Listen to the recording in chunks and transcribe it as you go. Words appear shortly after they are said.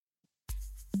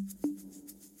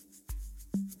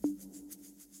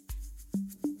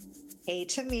Hey,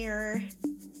 Tamir.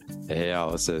 Hey,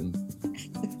 Allison.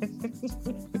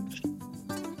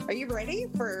 Are you ready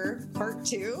for part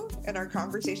 2 in our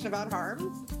conversation about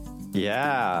harm?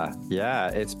 Yeah.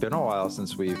 It's been a while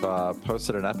since we've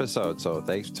posted an episode, so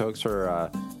thanks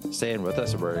for staying with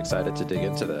us, and we're excited to dig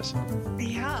into this.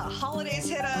 Yeah, holidays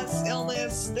hit us,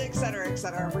 illness, et cetera, et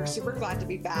cetera. We're super glad to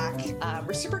be back.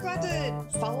 We're super glad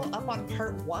to follow up on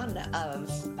part 1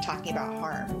 of talking about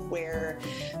harm, where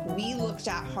we looked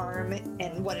at harm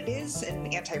and what it is in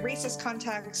anti-racist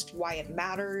context, why it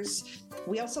matters.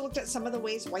 We also looked at some of the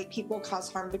ways white people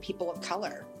cause harm to people of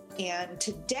color. And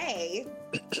today,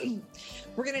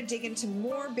 we're going to dig into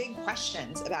more big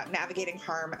questions about navigating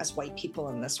harm as white people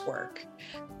in this work.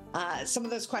 Some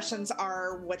of those questions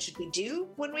are, what should we do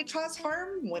when we cause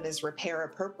harm? When is repair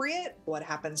appropriate? What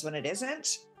happens when it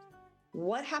isn't?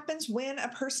 What happens when a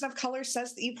person of color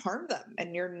says that you've harmed them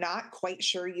and you're not quite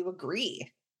sure you agree?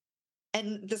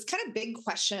 And this kind of big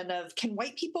question of, can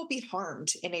white people be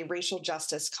harmed in a racial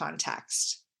justice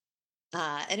context?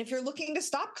 And if you're looking to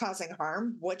stop causing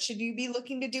harm, what should you be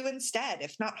looking to do instead?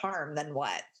 If not harm, then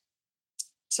what?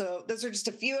 So those are just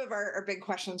a few of our big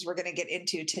questions we're going to get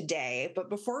into today. But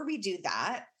before we do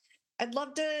that, I'd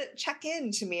love to check in,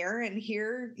 Tamir, and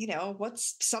hear,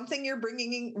 what's something you're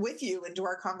bringing with you into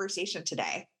our conversation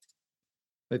today?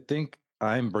 I think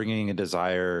I'm bringing a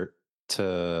desire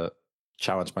to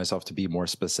challenge myself to be more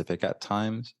specific at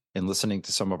times. In listening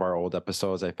to some of our old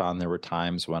episodes, I found there were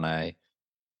times when I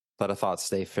let a thought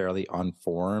stay fairly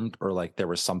unformed, or like there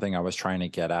was something I was trying to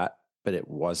get at, but it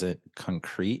wasn't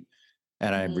concrete.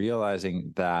 And I'm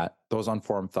realizing that those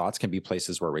unformed thoughts can be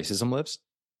places where racism lives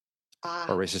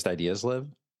or racist ideas live.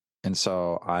 And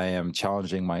so I am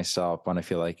challenging myself when I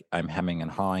feel like I'm hemming and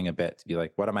hawing a bit to be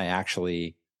like, what am I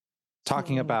actually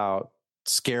talking about,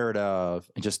 scared of,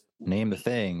 and just name the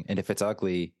thing. And if it's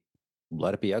ugly,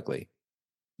 let it be ugly.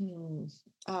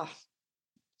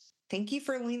 Thank you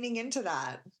for leaning into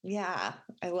that. Yeah,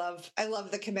 I love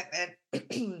the commitment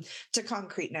to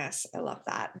concreteness. I love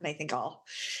that. And I think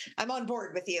I'm on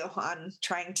board with you on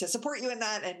trying to support you in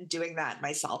that and doing that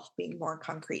myself, being more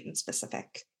concrete and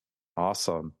specific.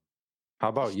 Awesome. How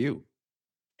about you?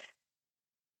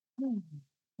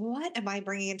 What am I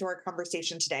bringing into our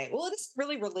conversation today? Well, it is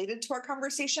really related to our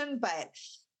conversation, but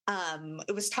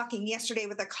it was talking yesterday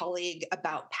with a colleague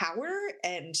about power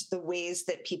and the ways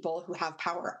that people who have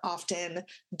power often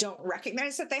don't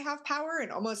recognize that they have power,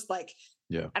 and almost like,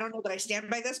 I don't know that I stand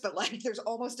by this, but like there's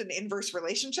almost an inverse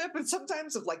relationship. And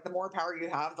sometimes of like the more power you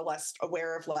have, the less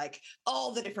aware of like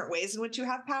all the different ways in which you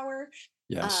have power.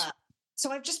 Yes.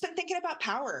 So I've just been thinking about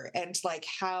power and like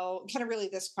how kind of really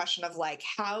this question of like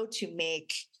how to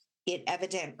make it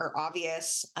evident or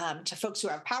obvious to folks who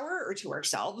have power or to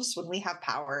ourselves when we have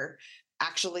power,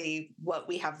 actually what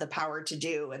we have the power to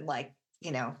do, and like,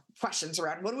 questions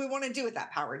around what do we want to do with that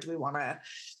power?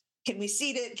 Can we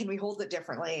cede it? Can we hold it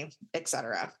differently, et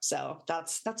cetera? So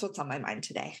that's what's on my mind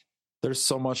today. There's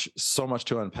so much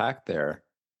to unpack there.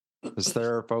 Because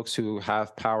there are folks who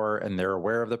have power and they're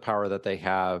aware of the power that they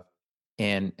have.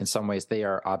 And in some ways, they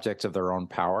are objects of their own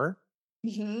power,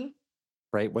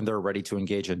 right? When they're ready to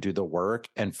engage and do the work,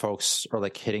 and folks are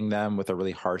like hitting them with a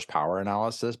really harsh power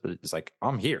analysis, but it's like,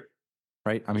 I'm here,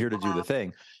 right? I'm here to do the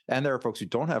thing. And there are folks who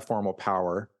don't have formal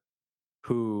power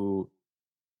who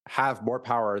have more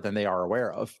power than they are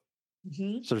aware of.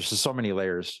 So there's just so many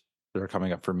layers that are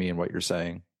coming up for me in what you're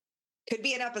saying. Could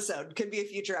be an episode, could be a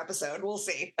future episode. We'll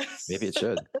see. Maybe it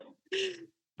should.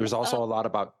 There's also a lot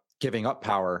about giving up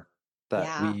power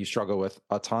that we struggle with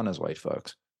a ton as white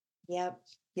folks. Yep.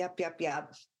 Yeah,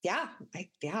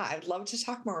 I'd love to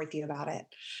talk more with you about it.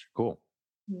 Cool.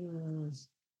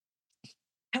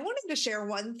 I wanted to share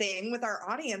one thing with our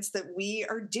audience that we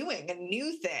are doing, a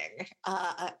new thing,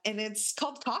 and it's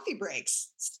called coffee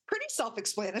breaks. It's pretty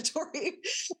self-explanatory.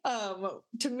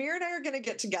 Tamir and I are going to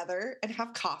get together and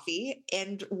have coffee,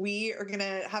 and we are going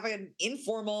to have an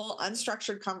informal,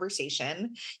 unstructured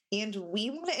conversation, and we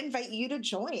want to invite you to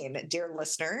join, dear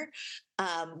listener.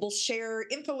 We'll share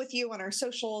info with you on our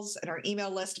socials and our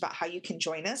email list about how you can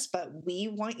join us, but we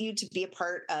want you to be a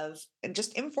part of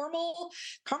just informal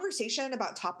conversation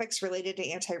about topics related to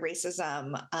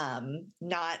anti-racism,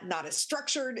 not as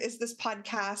structured as this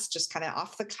podcast, just kind of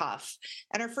off the cuff.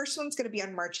 And our first one's going to be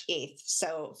on March 8th.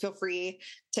 So feel free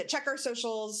to check our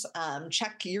socials,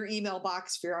 check your email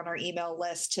box if you're on our email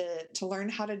list to learn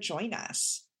how to join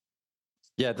us.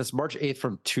 Yeah, that's March 8th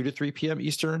from 2 to 3 p.m.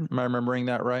 Eastern. Am I remembering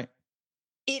that right?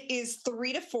 It is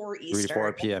 3 to 4 Eastern. 3 to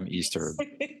 4 p.m. Eastern.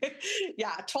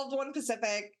 Yeah, 12 to 1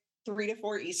 Pacific, 3 to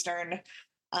 4 Eastern.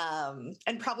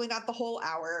 And probably not the whole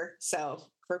hour. So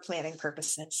for planning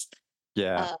purposes.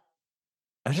 Yeah.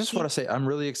 I just want to say I'm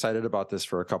really excited about this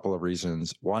for a couple of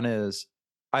reasons. One is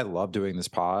I love doing this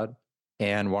pod.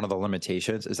 And one of the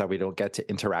limitations is that we don't get to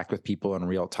interact with people in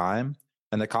real time.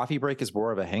 And the coffee break is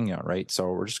more of a hangout, right?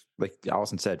 So we're just, like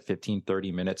Allison said, 15,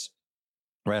 30 minutes,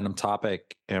 random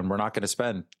topic. And we're not going to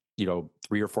spend,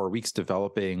 3 or 4 weeks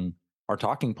developing our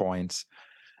talking points.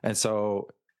 And so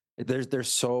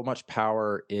there's so much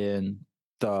power in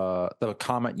the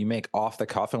comment you make off the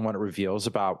cuff and what it reveals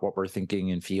about what we're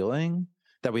thinking and feeling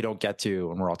that we don't get to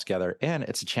when we're all together. And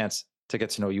it's a chance to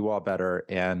get to know you all better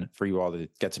and for you all to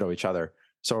get to know each other.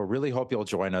 So I really hope you'll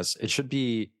join us. It should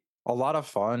be a lot of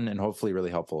fun and hopefully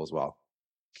really helpful as well.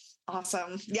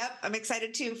 Awesome. Yep. I'm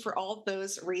excited too for all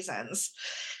those reasons.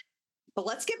 But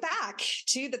let's get back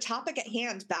to the topic at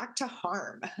hand, back to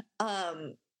harm.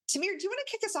 Tamir, do you want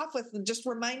to kick us off with just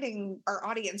reminding our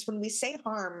audience when we say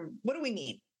harm, what do we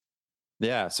mean?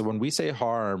 Yeah. So when we say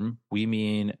harm, we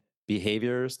mean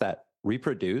behaviors that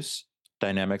reproduce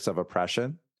dynamics of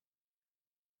oppression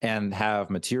and have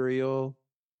material,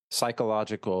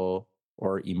 psychological,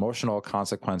 or emotional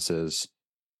consequences,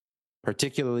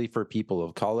 particularly for people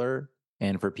of color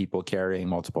and for people carrying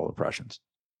multiple oppressions.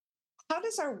 How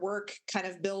does our work kind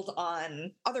of build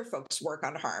on other folks' work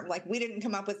on harm? Like, we didn't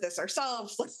come up with this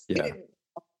ourselves.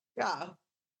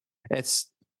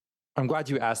 I'm glad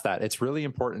you asked that. It's really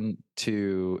important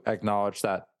to acknowledge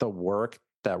that the work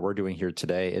that we're doing here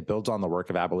today, it builds on the work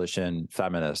of abolition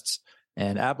feminists.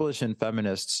 And abolition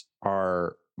feminists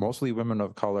are mostly women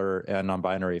of color and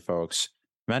non-binary folks,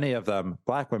 many of them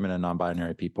Black women and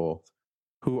non-binary people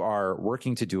who are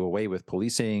working to do away with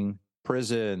policing,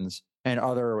 prisons, and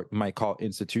other what you might call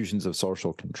institutions of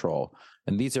social control.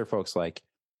 And these are folks like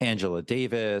Angela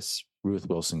Davis, Ruth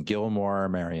Wilson Gilmore,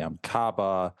 Mariam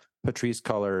Kaba, Patrisse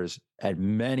Cullors, and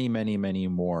many, many, many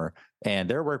more. And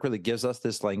their work really gives us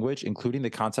this language, including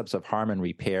the concepts of harm and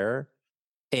repair.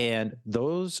 And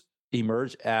those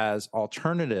emerge as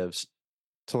alternatives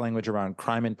to language around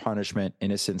crime and punishment,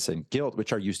 innocence and guilt,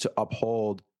 which are used to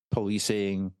uphold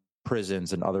policing,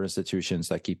 prisons, and other institutions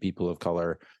that keep people of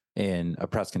color in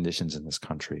oppressed conditions in this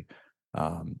country.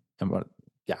 I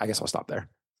guess I'll stop there.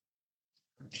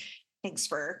 Thanks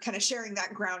for kind of sharing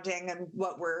that grounding and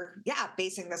what we're,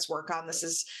 basing this work on. This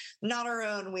is not our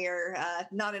own. We're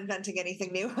not inventing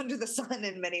anything new under the sun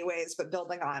in many ways, but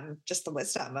building on just the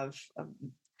wisdom of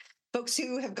folks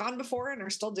who have gone before and are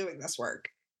still doing this work.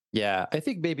 Yeah, I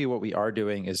think maybe what we are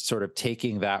doing is sort of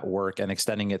taking that work and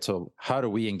extending it to how do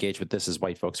we engage with this as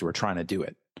white folks who are trying to do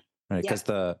it, right? Because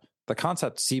the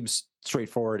concept seems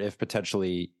straightforward, if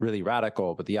potentially really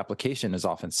radical, but the application is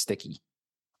often sticky.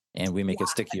 And we make it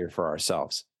stickier for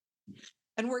ourselves.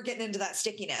 And we're getting into that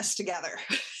stickiness together.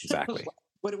 Exactly.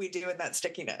 What do we do in that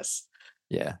stickiness?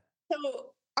 Yeah.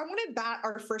 So I want to bat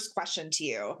our first question to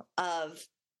you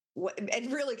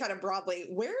and really kind of broadly,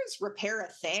 where is repair a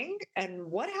thing and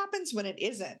what happens when it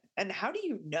isn't? And how do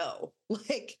you know?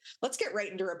 Let's get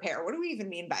right into repair. What do we even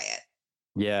mean by it?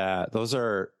 Yeah, those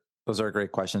are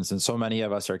great questions. And so many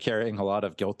of us are carrying a lot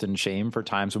of guilt and shame for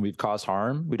times when we've caused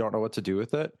harm. We don't know what to do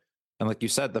with it. And like you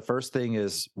said, the first thing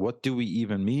is, what do we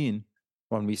even mean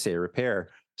when we say repair?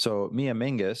 So Mia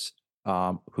Mingus,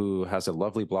 who has a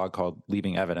lovely blog called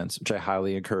Leaving Evidence, which I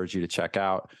highly encourage you to check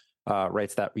out,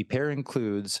 writes that repair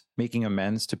includes making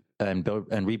amends to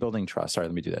and rebuilding trust. Sorry,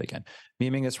 let me do that again.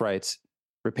 Mia Mingus writes,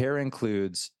 repair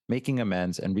includes making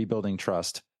amends and rebuilding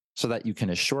trust so that you can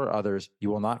assure others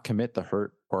you will not commit the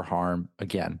hurt or harm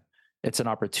again. It's an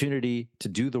opportunity to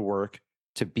do the work,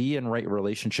 to be in right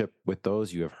relationship with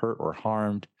those you have hurt or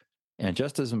harmed, and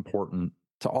just as important,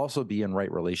 to also be in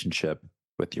right relationship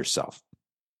with yourself.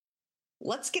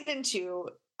 Let's get into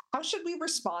how should we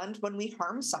respond when we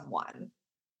harm someone?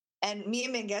 And Mia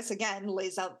Mingus, again,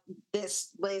 lays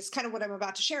kind of what I'm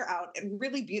about to share out and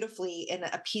really beautifully in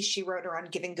a piece she wrote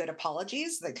around giving good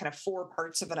apologies, the kind of 4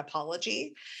 parts of an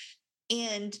apology.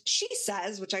 And she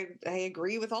says, which I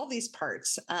agree with all these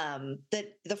parts, that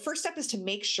the first step is to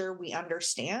make sure we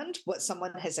understand what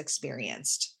someone has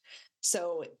experienced.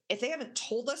 So if they haven't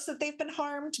told us that they've been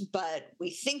harmed, but we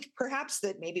think perhaps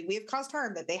that maybe we have caused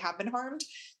harm, that they have been harmed,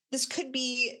 this could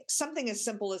be something as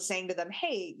simple as saying to them,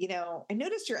 hey, I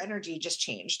noticed your energy just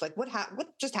changed. Like what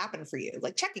just happened for you?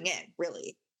 Like checking in,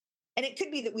 really. And it could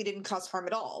be that we didn't cause harm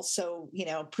at all. So,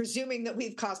 presuming that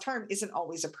we've caused harm isn't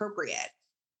always appropriate.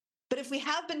 But if we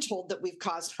have been told that we've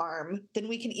caused harm, then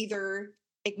we can either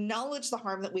acknowledge the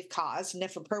harm that we've caused, and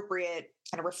if appropriate,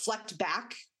 kind of reflect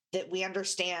back that we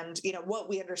understand, what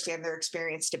we understand their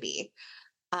experience to be.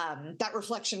 That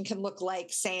reflection can look like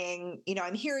saying,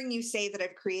 I'm hearing you say that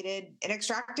I've created an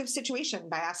extractive situation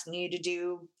by asking you to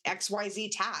do XYZ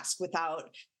task without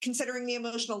considering the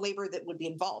emotional labor that would be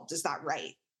involved. Is that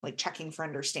right? Like checking for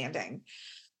understanding.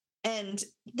 And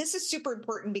this is super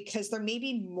important because there may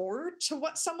be more to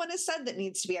what someone has said that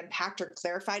needs to be unpacked or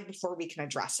clarified before we can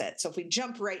address it. So if we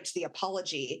jump right to the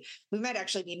apology, we might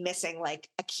actually be missing like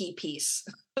a key piece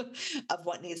of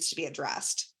what needs to be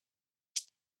addressed.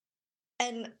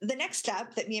 And the next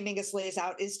step that Mia Mingus lays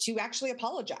out is to actually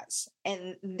apologize.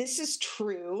 And this is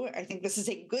true. I think this is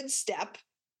a good step,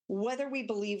 whether we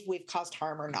believe we've caused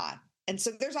harm or not. And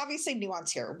so there's obviously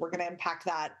nuance here. We're going to unpack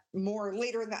that more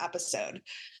later in the episode.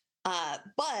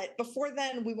 But before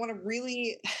then, we want to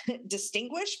really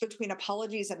distinguish between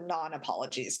apologies and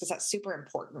non-apologies, because that's super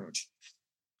important.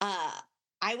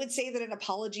 I would say that an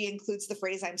apology includes the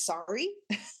phrase, I'm sorry.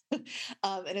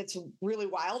 And it's really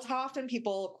wild how often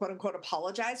people, quote unquote,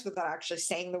 apologize without actually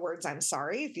saying the words, I'm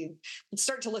sorry. If you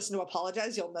start to listen to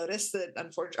apologize, you'll notice that,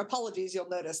 you'll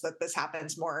notice that this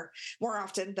happens more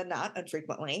often than not,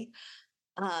 infrequently.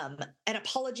 An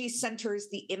apology centers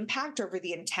the impact over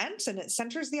the intent, and it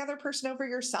centers the other person over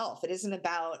yourself. It isn't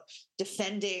about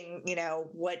defending,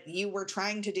 what you were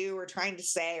trying to do or trying to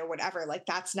say or whatever. Like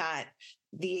that's not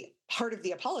the part of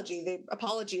the apology. The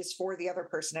apology is for the other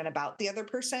person and about the other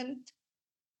person.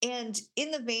 And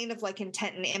in the vein of like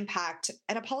intent and impact,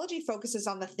 an apology focuses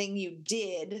on the thing you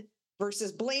did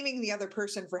versus blaming the other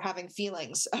person for having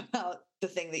feelings about the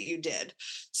thing that you did.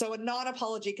 So a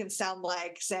non-apology can sound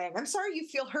like saying, I'm sorry you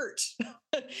feel hurt,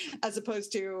 as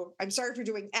opposed to, I'm sorry for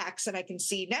doing X, and I can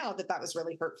see now that that was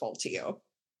really hurtful to you.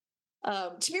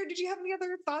 Tamir, did you have any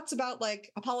other thoughts about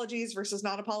like apologies versus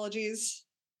non-apologies?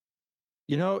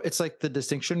 It's like the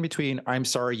distinction between I'm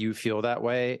sorry you feel that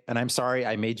way and I'm sorry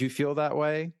I made you feel that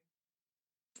way.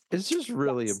 It's just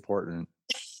really important.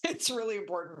 It's really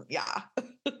important. Yeah.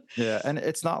 Yeah. And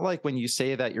it's not like when you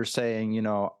say that you're saying,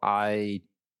 I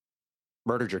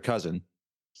murdered your cousin,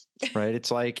 right?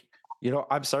 It's like,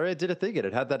 I'm sorry I did a thing and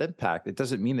it had that impact. It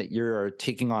doesn't mean that you're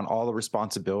taking on all the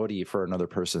responsibility for another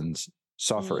person's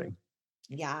suffering.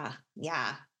 Yeah.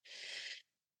 Yeah.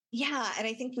 Yeah. And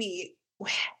I think we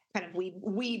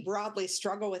broadly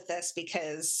struggle with this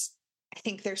because I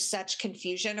think there's such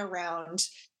confusion around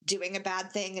doing a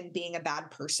bad thing and being a bad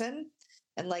person,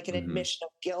 and like an admission of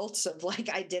guilt of like,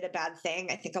 I did a bad thing.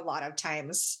 I think a lot of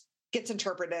times gets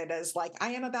interpreted as like, I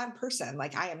am a bad person.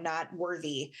 Like I am not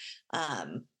worthy.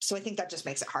 So I think that just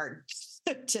makes it hard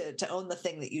to own the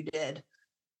thing that you did.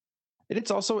 And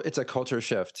it's a culture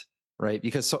shift, right?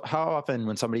 Because how often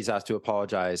when somebody's asked to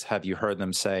apologize, have you heard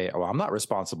them say, oh, I'm not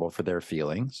responsible for their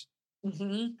feelings?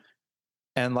 Mm-hmm.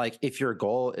 And like, if your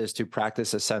goal is to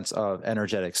practice a sense of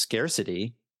energetic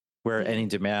scarcity, where any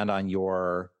demand on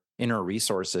your inner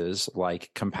resources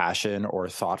like compassion or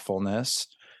thoughtfulness,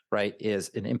 right, is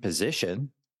an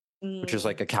imposition, which is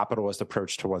like a capitalist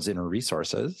approach to one's inner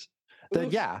resources,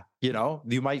 then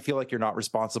you might feel like you're not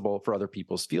responsible for other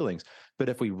people's feelings. But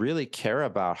if we really care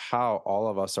about how all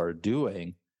of us are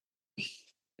doing,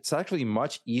 it's actually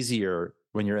much easier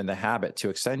when you're in the habit to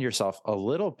extend yourself a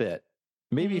little bit,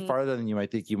 maybe farther than you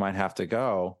might think you might have to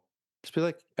go. Just be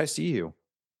like, I see you.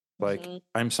 Like,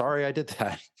 I'm sorry I did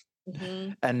that.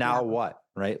 And now what,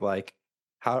 right? Like,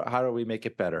 how do we make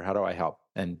it better? How do I help?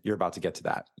 And you're about to get to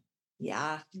that.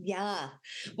 Yeah. Yeah.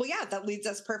 Well, yeah, that leads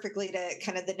us perfectly to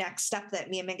kind of the next step that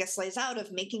Mia Mingus lays out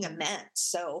of making amends.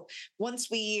 So once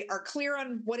we are clear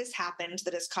on what has happened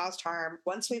that has caused harm,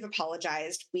 once we've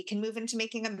apologized, we can move into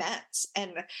making amends.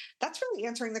 And that's really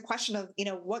answering the question of,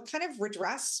 what kind of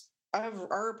redress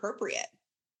are appropriate.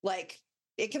 Like,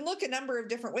 it can look a number of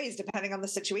different ways depending on the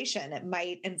situation. It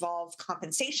might involve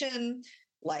compensation,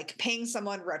 like paying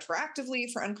someone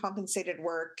retroactively for uncompensated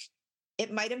work.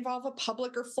 It might involve a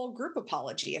public or full group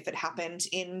apology if it happened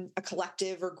in a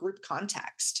collective or group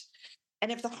context.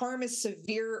 And if the harm is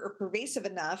severe or pervasive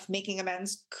enough, making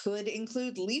amends could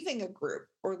include leaving a group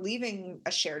or leaving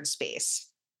a shared space.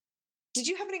 Did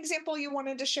you have an example you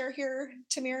wanted to share here,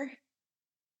 Tamir?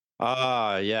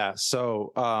 Yeah.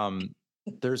 So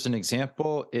there's an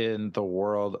example in the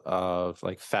world of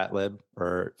like fat lib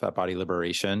or fat body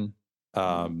liberation,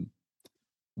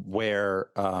 where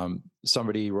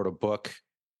somebody wrote a book,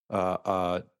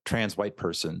 a trans white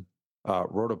person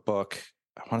wrote a book.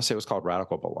 I want to say it was called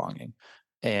Radical Belonging.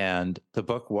 And the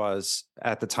book was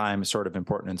at the time sort of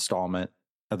important installment,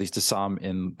 at least to some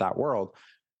in that world,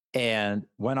 and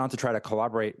went on to try to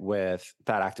collaborate with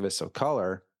fat activists of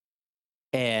color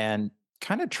and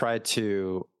kind of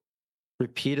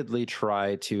repeatedly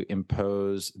try to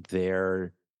impose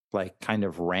their like kind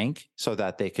of rank so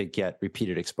that they could get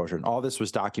repeated exposure. And all this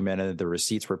was documented. The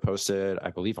receipts were posted, I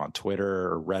believe, on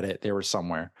Twitter or Reddit. They were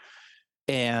somewhere.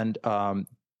 And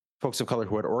folks of color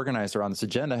who had organized around this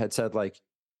agenda had said, like,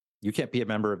 you can't be a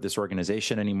member of this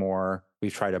organization anymore.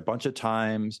 We've tried a bunch of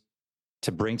times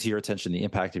to bring to your attention the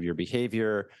impact of your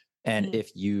behavior. And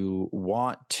if you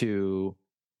want to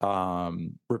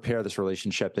repair this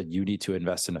relationship, then you need to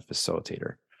invest in a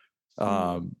facilitator.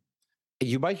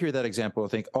 You might hear that example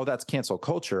and think, oh, that's cancel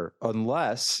culture,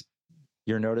 unless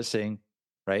you're noticing,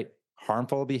 right,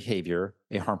 harmful behavior,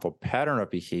 a harmful pattern of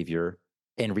behavior,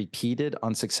 and repeated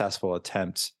unsuccessful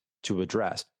attempts to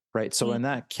address, right? So in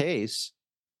that case,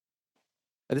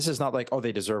 this is not like, oh,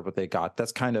 they deserve what they got.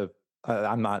 That's kind of,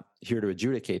 I'm not here to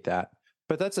adjudicate that,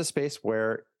 but that's a space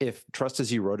where if trust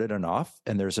is eroded enough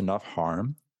and there's enough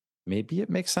harm, maybe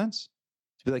it makes sense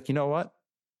to be like, you know what?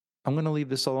 I'm going to leave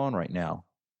this alone right now.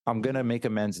 I'm going to make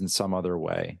amends in some other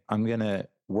way. I'm going to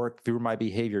work through my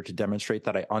behavior to demonstrate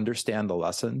that I understand the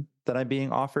lesson that I'm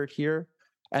being offered here.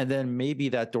 And then maybe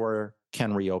that door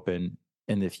can reopen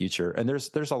in the future. And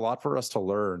there's a lot for us to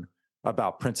learn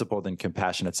about principled and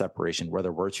compassionate separation,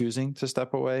 whether we're choosing to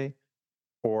step away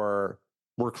or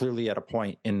we're clearly at a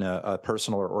point in a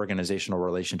personal or organizational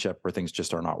relationship where things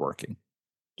just are not working.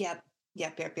 Yep.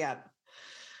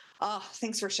 Oh,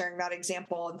 thanks for sharing that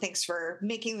example. And thanks for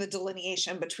making the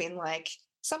delineation between like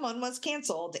someone was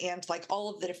canceled and like all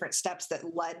of the different steps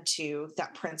that led to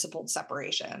that principled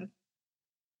separation.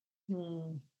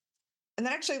 And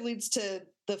that actually leads to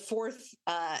the fourth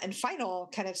and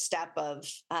final kind of step of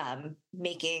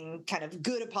making kind of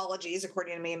good apologies,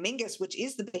 according to me and Mingus, which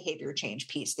is the behavior change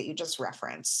piece that you just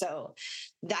referenced. So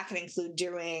that can include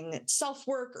doing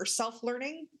self-work or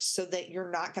self-learning so that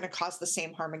you're not going to cause the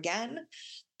same harm again.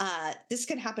 This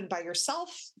can happen by yourself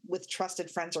with trusted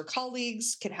friends or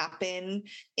colleagues, can happen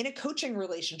in a coaching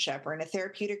relationship or in a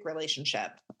therapeutic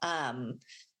relationship.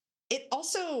 It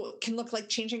also can look like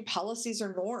changing policies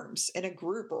or norms in a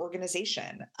group or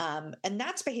organization. And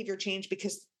that's behavior change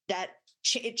because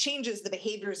it changes the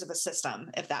behaviors of a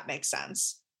system, if that makes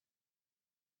sense.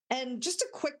 And just a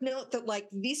quick note that like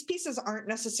these pieces aren't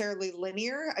necessarily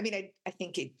linear. I mean, I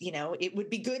think it would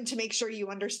be good to make sure you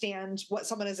understand what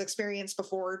someone has experienced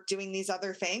before doing these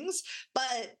other things,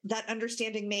 but that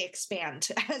understanding may expand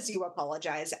as you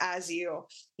apologize, as you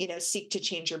seek to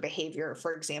change your behavior,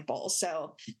 for example.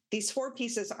 So these four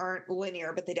pieces aren't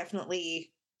linear, but they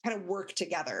definitely kind of work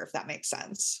together, if that makes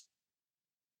sense.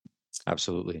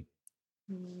 Absolutely.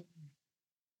 All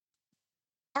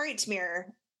right, Tamir.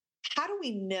 How do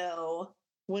we know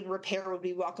when repair would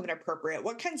be welcome and appropriate?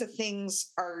 What kinds of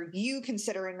things are you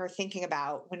considering or thinking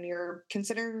about when you're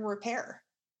considering repair?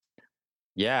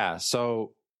 Yeah.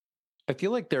 So I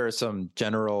feel like there are some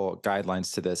general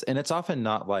guidelines to this, and it's often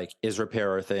not like, is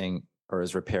repair a thing or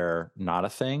is repair not a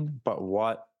thing, but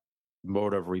what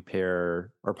mode of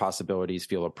repair or possibilities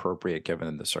feel appropriate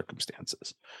given the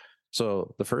circumstances.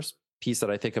 So the first piece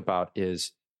that I think about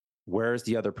is, where's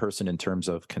the other person in terms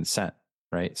of consent,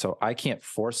 right? So I can't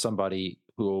force somebody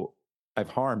who I've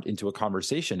harmed into a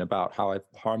conversation about how I've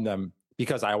harmed them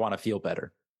because I want to feel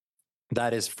better.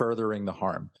 That is furthering the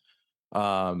harm.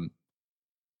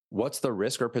 What's the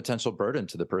risk or potential burden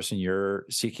to the person you're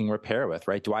seeking repair with,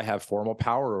 right? Do I have formal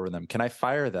power over them? Can I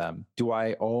fire them? Do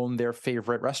I own their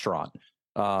favorite restaurant?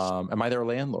 Am I their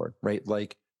landlord, right?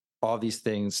 Like all these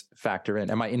things factor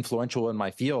in. Am I influential in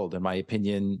my field and my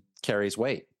opinion carries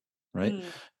weight, right?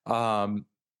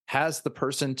 Has the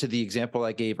person, to the example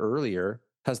I gave earlier,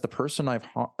 has the person I've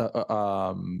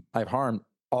harmed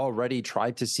already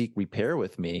tried to seek repair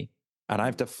with me and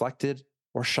I've deflected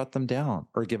or shut them down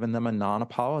or given them a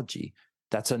non-apology?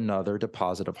 That's another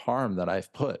deposit of harm that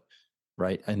I've put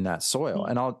right in that soil.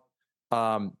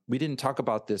 And we didn't talk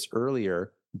about this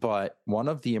earlier, but one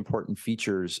of the important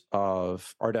features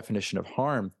of our definition of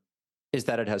harm is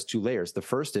that it has two layers. The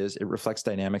first is it reflects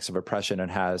dynamics of oppression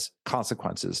and has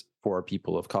consequences for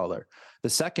people of color. The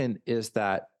second is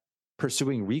that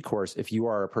pursuing recourse, if you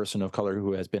are a person of color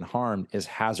who has been harmed, is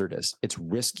hazardous. It's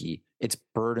risky. It's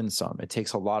burdensome. It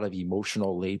takes a lot of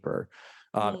emotional labor.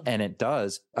 And it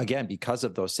does, again, because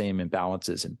of those same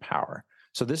imbalances in power.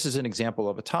 So this is an example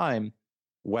of a time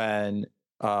when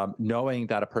knowing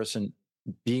that a person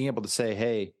being able to say,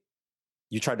 hey,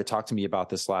 you tried to talk to me about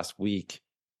this last week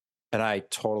and I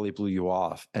totally blew you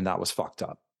off and that was fucked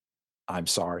up. I'm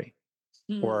sorry.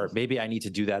 Or maybe I need to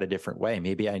do that a different way.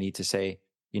 Maybe I need to say,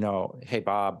 hey,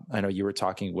 Bob, I know you were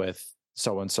talking with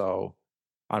so-and-so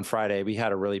on Friday. We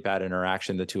had a really bad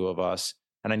interaction, the two of us,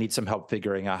 and I need some help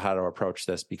figuring out how to approach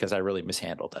this because I really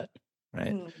mishandled it.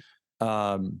 Right.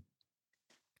 And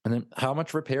then how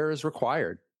much repair is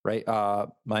required? right?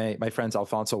 My friends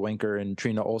Alfonso Wenker and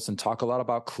Trina Olson talk a lot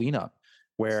about cleanup,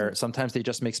 where sometimes they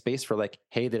just make space for like,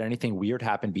 hey, did anything weird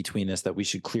happen between us that we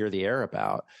should clear the air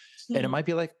about? And it might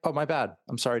be like, oh, my bad.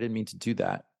 I'm sorry, I didn't mean to do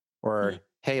that. Or,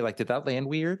 hey, like, did that land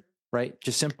weird? Right?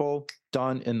 Just simple,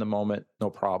 done in the moment, no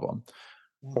problem.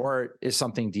 Or is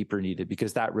something deeper needed?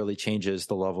 Because that really changes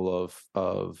the level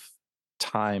of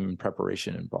time and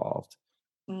preparation involved.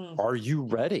 Are you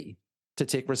ready to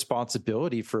take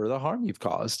responsibility for the harm you've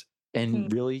caused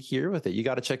and really here with it? You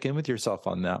got to check in with yourself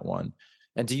on that one.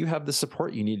 And do you have the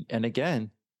support you need? And again,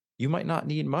 you might not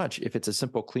need much. If it's a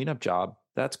simple cleanup job,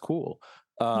 that's cool.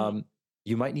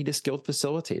 You might need a skilled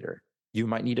facilitator. You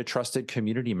might need a trusted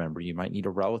community member. You might need a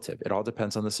relative. It all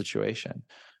depends on the situation.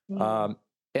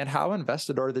 And how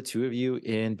invested are the two of you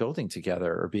in building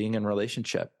together or being in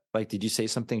relationship? Like, did you say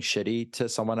something shitty to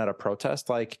someone at a protest?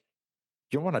 Like,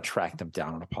 you don't want to track them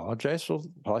down and apologize. Well,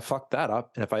 I fucked that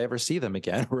up. And if I ever see them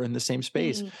again, we're in the same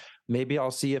space, maybe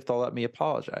I'll see if they'll let me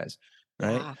apologize.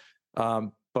 Right.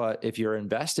 But if you're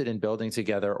invested in building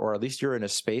together, or at least you're in a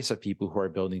space of people who are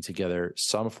building together,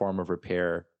 some form of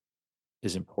repair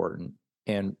is important.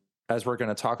 And as we're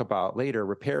going to talk about later,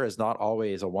 repair is not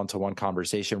always a one-to-one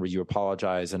conversation where you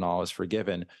apologize and all is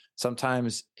forgiven.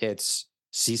 Sometimes it's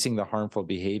ceasing the harmful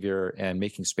behavior and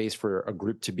making space for a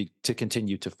group to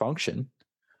continue to function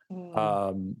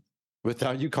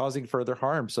without you causing further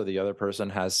harm. So the other person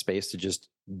has space to just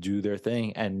do their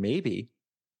thing and maybe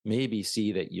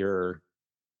see that you're,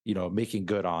 making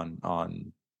good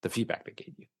on the feedback they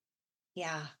gave you.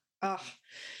 Yeah. Oh,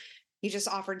 you just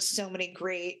offered so many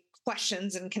great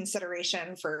questions and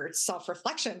consideration for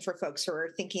self-reflection for folks who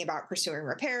are thinking about pursuing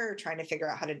repair, trying to figure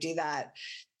out how to do that.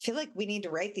 I feel like we need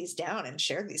to write these down and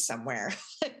share these somewhere,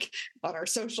 like on our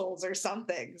socials or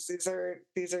something. These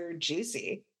are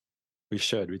juicy. We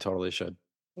totally should.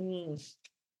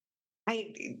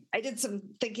 I did some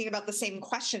thinking about the same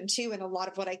question too. And a lot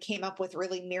of what I came up with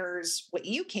really mirrors what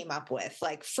you came up with.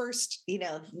 Like first,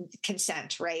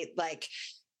 consent, right? Like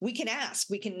we can ask,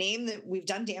 we can name that we've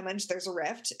done damage, there's a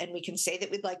rift, and we can say that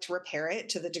we'd like to repair it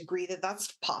to the degree that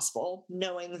that's possible,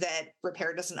 knowing that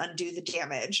repair doesn't undo the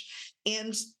damage.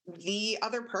 And the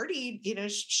other party,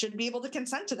 should be able to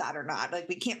consent to that or not. Like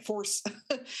we can't force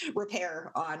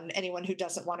repair on anyone who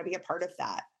doesn't want to be a part of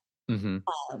that.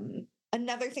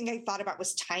 Another thing I thought about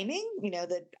was timing,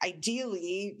 that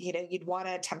ideally, you'd want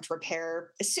to attempt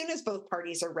repair as soon as both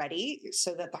parties are ready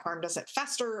so that the harm doesn't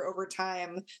fester over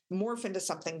time, morph into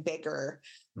something bigger.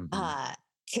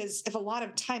 Because if a lot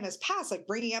of time has passed, like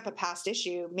bringing up a past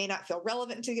issue may not feel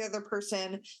relevant to the other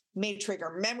person, may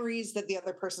trigger memories that the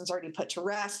other person's already put to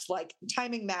rest. Like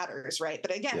timing matters, right?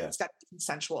 But again, it's got to be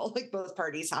consensual. Like both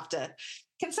parties have to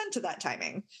consent to that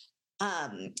timing.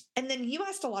 And then you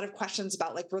asked a lot of questions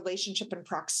about like relationship and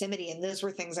proximity. And those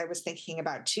were things I was thinking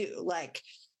about too. Like,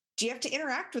 do you have to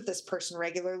interact with this person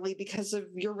regularly because of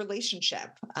your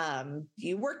relationship?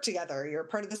 You work together, you're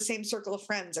part of the same circle of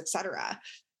friends, et cetera.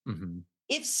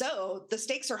 If so, the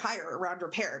stakes are higher around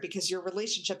repair because your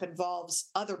relationship involves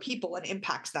other people and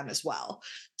impacts them as well.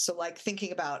 So like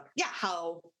thinking about,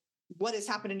 what has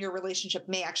happened in your relationship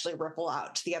may actually ripple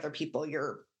out to the other people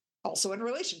you're also in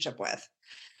relationship with.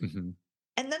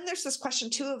 And then there's this question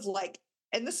too of like,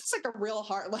 and this is like a real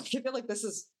hard, like, I feel like this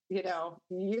is, you got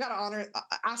to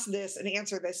ask this and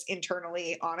answer this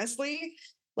internally, honestly.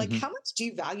 Like, how much do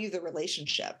you value the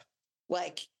relationship?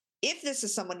 Like, if this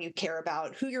is someone you care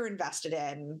about, who you're invested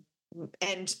in,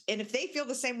 and if they feel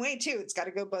the same way too, it's got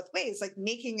to go both ways. Like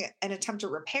making an attempt to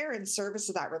repair in service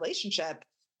of that relationship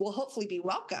will hopefully be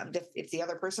welcomed if the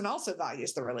other person also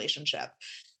values the relationship.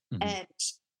 And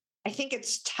I think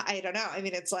I don't know. I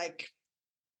mean, it's like,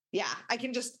 I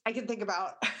can think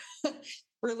about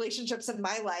relationships in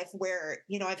my life where,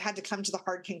 I've had to come to the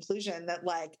hard conclusion that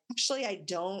like, actually, I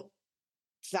don't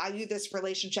value this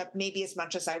relationship maybe as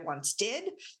much as I once did.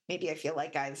 Maybe I feel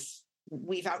like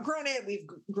we've outgrown it, we've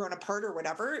grown apart or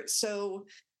whatever. So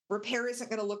repair isn't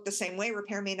going to look the same way.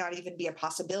 Repair may not even be a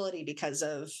possibility because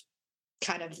of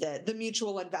kind of the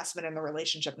mutual investment in the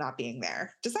relationship not being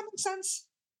there. Does that make sense?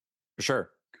 For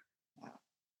sure.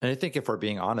 And I think if we're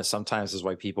being honest, sometimes is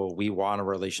why we want a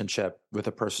relationship with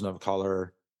a person of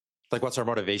color. Like, what's our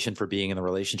motivation for being in the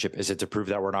relationship? Is it to prove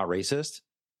that we're not racist?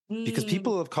 Because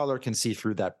people of color can see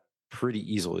through that pretty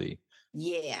easily.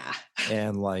 Yeah.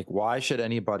 And like, why should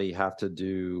anybody have to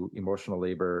do emotional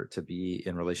labor to be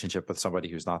in relationship with somebody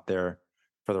who's not there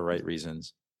for the right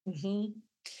reasons?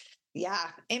 Yeah.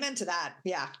 Amen to that.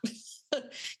 Yeah.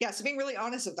 So being really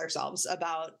honest with ourselves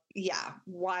about,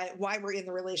 why we're in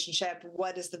the relationship,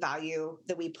 what is the value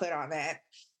that we put on it?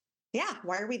 Yeah.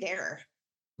 Why are we there?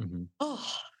 Oh,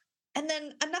 And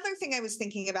then another thing I was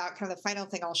thinking about, kind of the final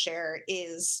thing I'll share,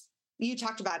 is you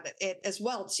talked about it as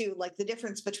well, too, like the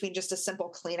difference between just a simple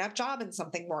cleanup job and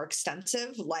something more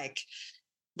extensive, like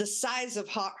the size of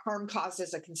harm caused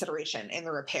is a consideration in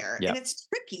the repair. Yeah. And it's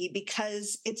tricky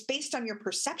because it's based on your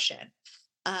perception.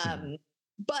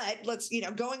 But let's,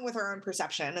 going with our own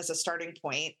perception as a starting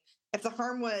point, if the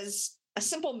harm was a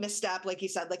simple misstep, like you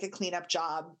said, like a cleanup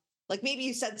job, like maybe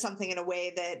you said something in a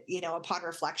way that, upon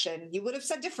reflection, you would have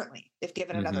said differently if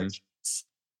given another chance.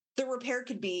 The repair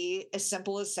could be as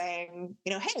simple as saying,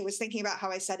 hey, I was thinking about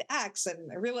how I said X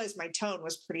and I realized my tone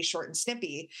was pretty short and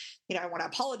snippy. I want to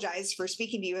apologize for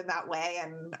speaking to you in that way.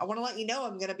 And I want to let you know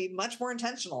I'm going to be much more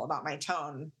intentional about my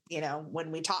tone,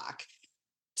 when we talk.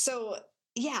 So,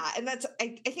 yeah. And I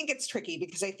think it's tricky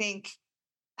because I think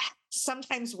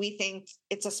sometimes we think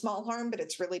it's a small harm, but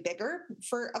it's really bigger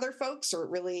for other folks, or it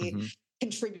really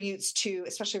contributes to,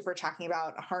 especially if we're talking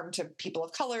about harm to people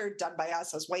of color done by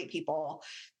us as white people,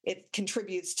 it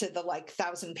contributes to the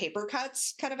 1,000 paper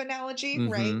cuts kind of analogy,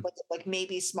 right? Like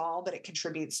maybe small, but it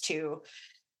contributes to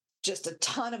just a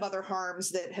ton of other harms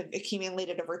that have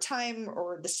accumulated over time,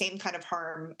 or the same kind of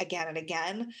harm again and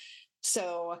again.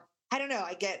 So I don't know.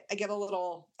 I get a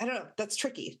little, I don't know. That's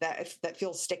tricky. That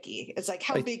feels sticky. It's like,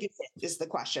 how big is it is the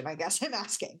question, I guess I'm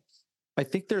asking. I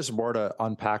think there's more to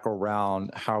unpack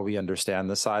around how we understand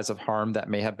the size of harm that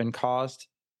may have been caused.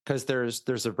 Because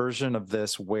there's a version of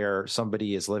this where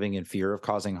somebody is living in fear of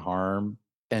causing harm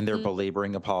and they're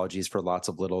belaboring apologies for lots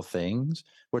of little things,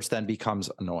 which then becomes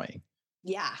annoying.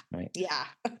 Yeah. Right. Yeah.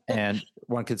 And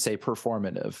one could say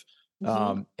performative.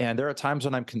 And there are times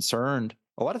when I'm concerned.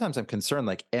 A lot of times I'm concerned,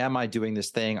 like, am I doing this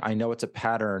thing? I know it's a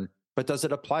pattern, but does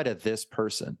it apply to this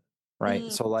person?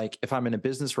 Right. So like if I'm in a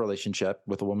business relationship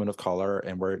with a woman of color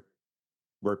and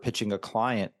we're pitching a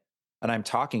client and I'm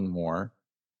talking more,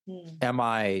 am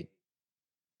I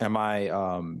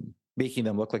making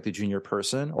them look like the junior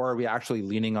person, or are we actually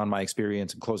leaning on my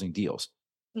experience and closing deals?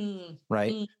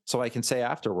 Right. So I can say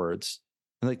afterwards,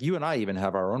 and like you and I even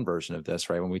have our own version of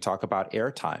this, right? When we talk about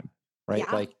airtime, right?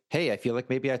 Yeah. Like, hey, I feel like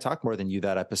maybe I talked more than you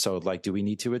that episode. Like, do we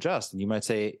need to adjust? And you might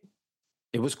say,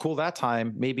 it was cool that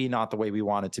time, maybe not the way we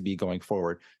want it to be going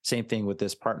forward. Same thing with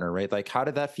this partner, right? Like, how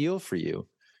did that feel for you?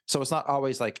 So it's not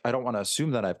always like, I don't want to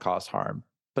assume that I've caused harm,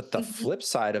 but the flip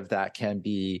side of that can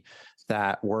be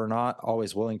that we're not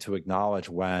always willing to acknowledge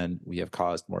when we have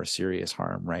caused more serious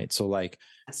harm, right? So like,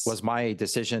 was my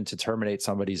decision to terminate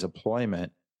somebody's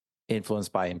employment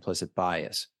influenced by implicit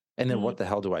bias? And then what the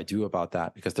hell do I do about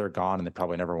that? Because they're gone and they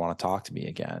probably never want to talk to me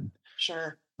again.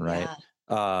 Sure. Right.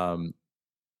 Yeah.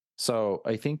 So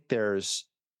I think there's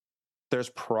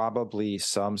probably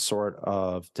some sort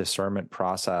of discernment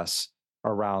process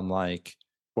around like,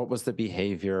 what was the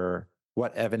behavior?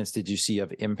 What evidence did you see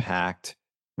of impact?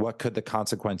 What could the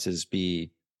consequences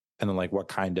be? And then like, what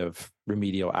kind of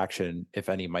remedial action, if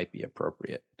any, might be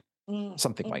appropriate?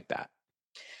 Something like that.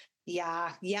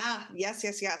 Yeah. Yeah. Yes.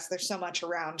 There's so much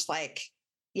around like,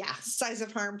 size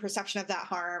of harm, perception of that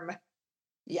harm.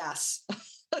 Yes.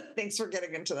 Thanks for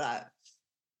getting into that.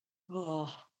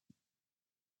 Oh.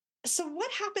 So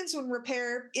what happens when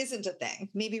repair isn't a thing?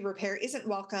 Maybe repair isn't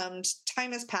welcomed.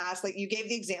 Time has passed. Like you gave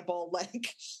the example,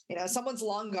 like, someone's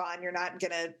long gone. You're not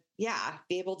going to,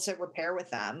 be able to repair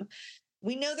with them.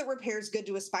 We know that repair is good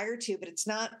to aspire to, but it's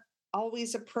not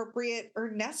always appropriate or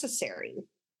necessary.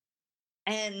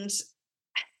 And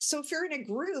so if you're in a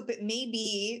group, it may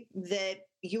be that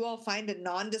you all find a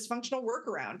non-dysfunctional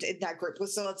workaround in that group.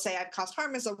 So let's say I've caused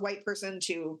harm as a white person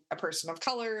to a person of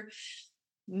color.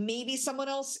 Maybe someone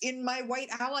else in my white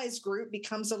allies group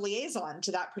becomes a liaison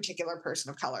to that particular person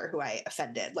of color who I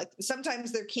offended. Like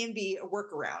sometimes there can be a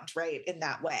workaround, right, in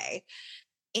that way.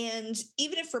 And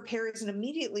even if repair isn't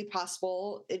immediately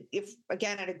possible, if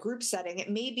again, at a group setting,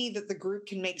 it may be that the group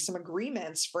can make some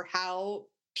agreements for how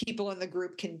people in the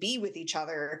group can be with each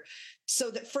other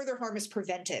so that further harm is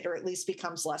prevented or at least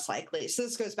becomes less likely. So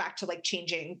this goes back to like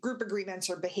changing group agreements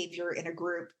or behavior in a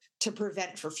group to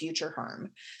prevent for future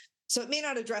harm. So it may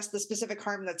not address the specific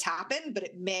harm that's happened, but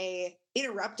it may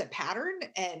interrupt a pattern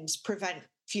and prevent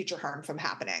future harm from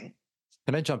happening.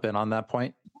 Can I jump in on that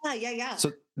point? Yeah.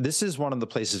 So this is one of the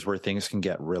places where things can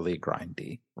get really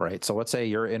grindy, right? So let's say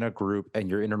you're in a group and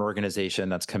you're in an organization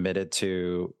that's committed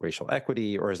to racial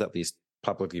equity, or is at least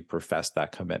publicly professed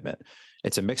that commitment.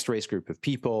 It's a mixed race group of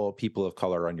people. People of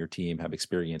color on your team have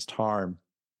experienced harm.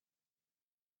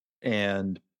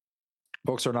 And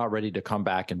folks are not ready to come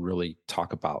back and really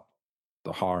talk about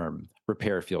the harm.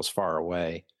 Repair feels far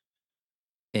away.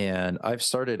 And I've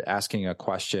started asking a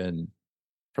question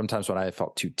from times when I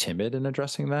felt too timid in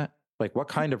addressing that. Like, what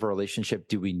kind of relationship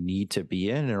do we need to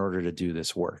be in order to do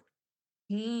this work?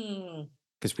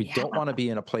 Because we don't want to be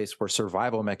in a place where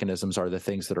survival mechanisms are the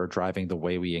things that are driving the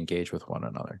way we engage with one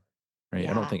another. Right?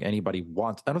 I don't think anybody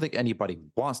wants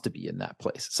to be in that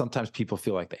place. Sometimes people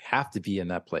feel like they have to be in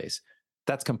that place.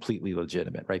 That's completely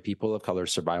legitimate, right? People of color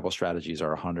survival strategies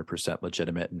are 100%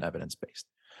 legitimate and evidence-based.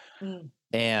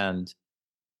 And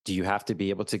do you have to be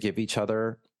able to give each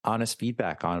other honest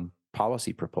feedback on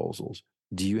policy proposals?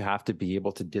 Do you have to be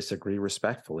able to disagree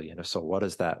respectfully? And if so, what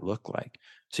does that look like?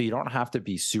 So you don't have to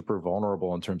be super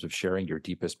vulnerable in terms of sharing your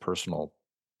deepest personal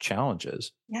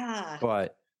challenges. Yeah.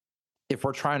 But if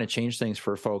we're trying to change things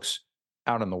for folks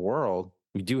out in the world,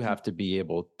 we do have to be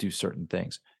able to do certain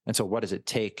things. And so what does it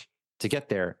take to get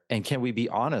there? And can we be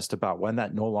honest about when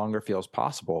that no longer feels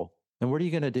possible? And what are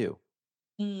you going to do?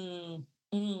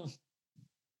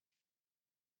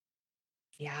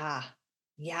 Yeah.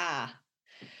 Yeah.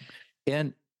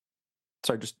 And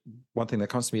sorry, just one thing that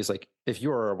comes to me is like, if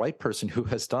you are a white person who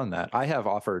has done that, I have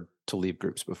offered to leave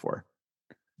groups before.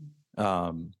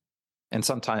 And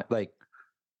sometimes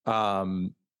to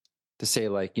say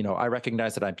like, I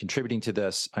recognize that I'm contributing to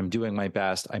this. I'm doing my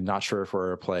best. I'm not sure if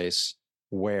we're a place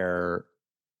where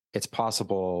it's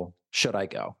possible. Should I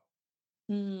go?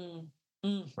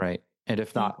 Right. And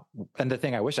if not, and the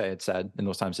thing I wish I had said in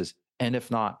those times is, and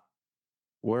if not,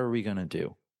 what are we going to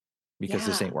do? Because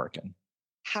this ain't working.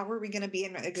 How are we going to be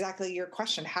in exactly your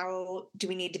question? How do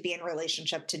we need to be in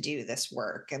relationship to do this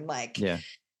work? And like,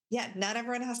 not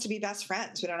everyone has to be best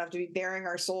friends. We don't have to be bearing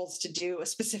our souls to do a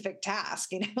specific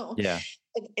task, Yeah.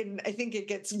 And I think it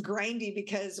gets grindy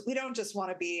because we don't just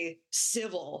want to be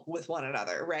civil with one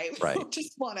another, right? We don't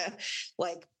just want to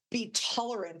like be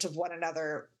tolerant of one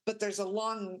another, but there's a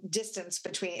long distance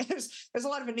between, there's a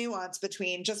lot of a nuance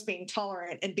between just being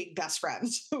tolerant and being best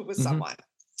friends with someone.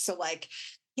 So like,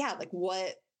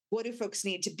 what do folks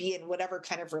need to be in whatever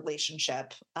kind of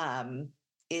relationship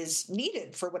is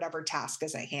needed for whatever task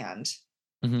is at hand?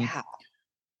 Yeah.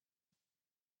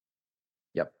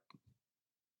 Yep.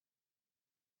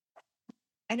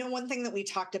 I know one thing that we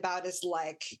talked about is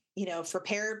like, if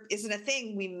repair isn't a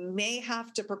thing, we may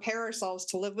have to prepare ourselves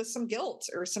to live with some guilt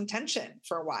or some tension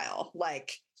for a while.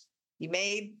 Like you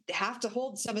may have to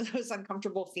hold some of those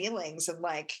uncomfortable feelings and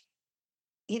like,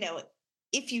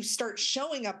 if you start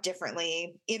showing up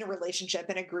differently in a relationship,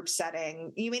 in a group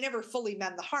setting, you may never fully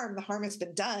mend the harm. The harm has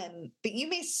been done, but you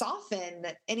may soften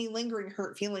any lingering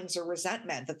hurt feelings or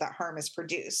resentment that harm has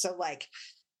produced. So like,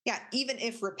 even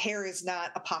if repair is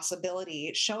not a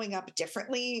possibility, showing up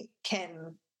differently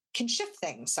can shift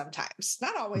things sometimes.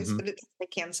 Not always, but it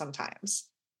can sometimes.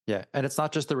 Yeah. And it's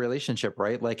not just the relationship,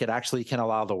 right? Like it actually can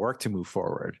allow the work to move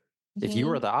forward. If you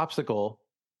were the obstacle,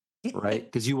 right?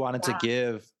 Because you wanted to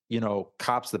give,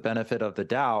 cops the benefit of the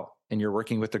doubt and you're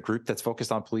working with a group that's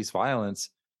focused on police violence,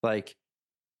 like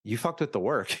you fucked with the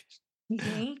work.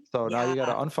 So now you got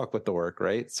to unfuck with the work,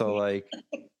 right? So like,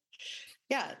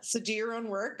 so do your own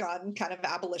work on kind of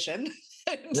abolition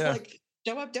and like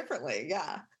show up differently.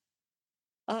 Yeah.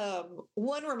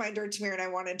 One reminder Tamir and I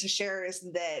wanted to share is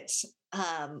that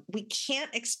we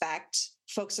can't expect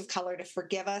folks of color to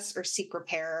forgive us or seek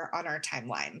repair on our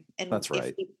timeline. And that's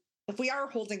right. If we are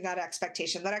holding that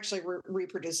expectation, that actually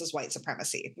reproduces white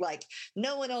supremacy. Like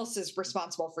no one else is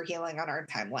responsible for healing on our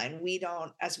timeline. We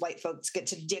don't, as white folks, get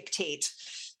to dictate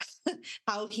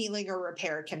how healing or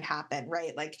repair can happen,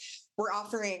 right? Like we're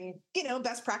offering,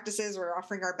 best practices, we're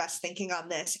offering our best thinking on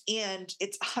this. And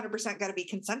it's 100% got to be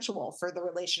consensual for the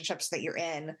relationships that you're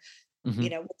in,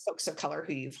 with folks of color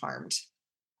who you've harmed.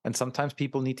 And sometimes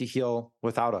people need to heal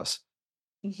without us.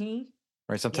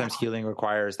 Right? Sometimes healing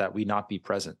requires that we not be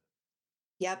present.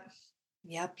 Yep.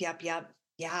 Yeah.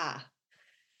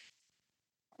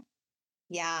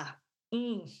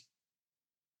 In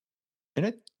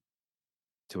it?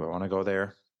 Do I want to go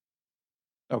there?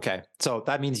 Okay. So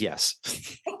that means yes.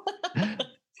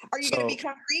 Are you going to be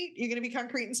concrete? You're going to be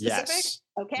concrete and specific? Yes.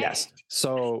 Okay. Yes.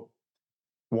 So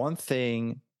one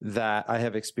thing that I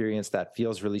have experienced that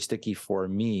feels really sticky for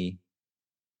me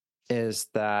is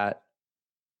that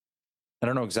I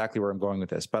don't know exactly where I'm going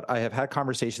with this, but I have had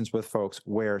conversations with folks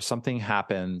where something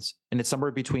happens and it's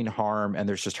somewhere between harm and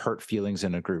there's just hurt feelings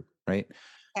in a group, right?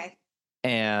 Okay.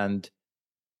 And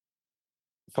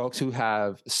folks who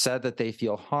have said that they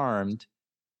feel harmed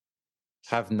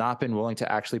have not been willing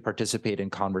to actually participate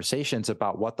in conversations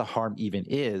about what the harm even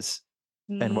is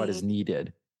and what is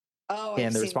needed.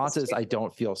 And the response is, I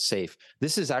don't feel safe.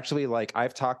 This is actually like,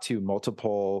 I've talked to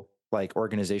multiple like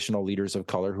organizational leaders of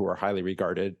color who are highly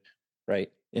regarded, right,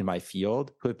 in my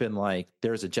field, who have been like,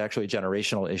 there's actually a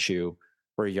generational issue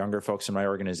where younger folks in my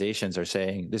organizations are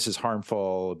saying, this is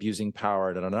harmful, abusing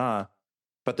power,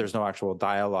 but there's no actual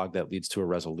dialogue that leads to a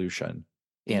resolution.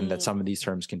 and that some of these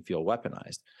terms can feel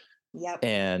weaponized. Yep.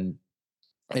 And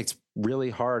it's really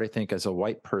hard, I think, as a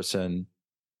white person,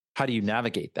 how do you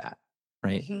navigate that?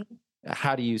 Right.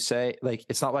 How do you say, like,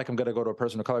 it's not like I'm going to go to a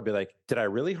person of color and be like, did I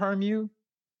really harm you?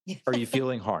 Are you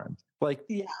feeling harmed? Like,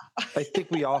 Yeah. I think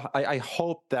I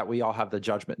hope that we all have the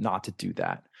judgment not to do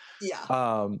that.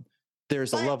 Yeah.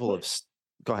 There's a level of,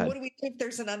 go ahead. What do we do if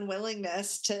there's an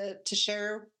unwillingness to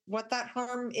share what that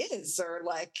harm is, or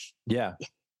like, yeah.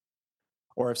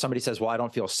 Or if somebody says, well, I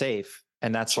don't feel safe.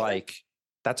 And that's like,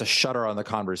 that's a shutter on the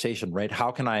conversation, right?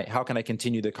 How can I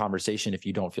continue the conversation if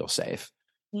you don't feel safe?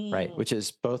 Right. Which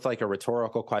is both like a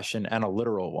rhetorical question and a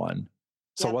literal one.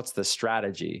 So what's the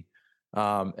strategy?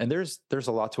 And there's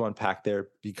a lot to unpack there,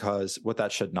 because what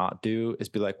that should not do is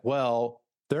be like, well,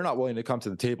 they're not willing to come to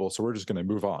the table, so we're just going to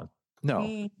move on.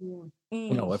 No,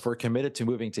 no. If we're committed to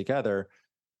moving together,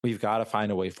 we've got to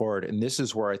find a way forward. And this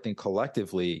is where I think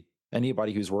collectively,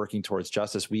 anybody who's working towards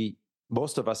justice,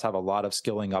 most of us have a lot of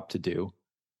skilling up to do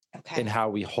in how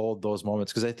we hold those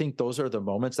moments. Because I think those are the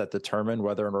moments that determine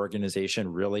whether an organization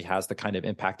really has the kind of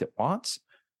impact it wants,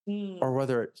 or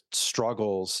whether it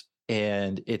struggles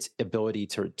and its ability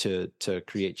to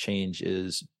create change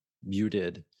is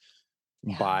muted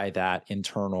by that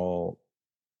internal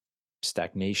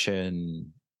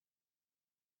stagnation.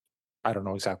 I don't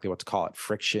know exactly what to call it,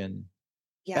 friction.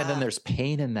 And then there's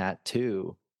pain in that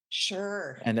too.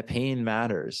 Sure. And the pain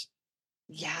matters.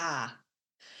 Yeah.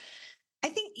 I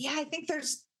think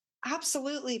there's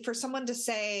absolutely, for someone to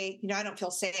say, I don't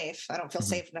feel safe. I don't feel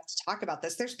safe enough to talk about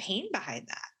this. There's pain behind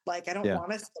that. Like, I don't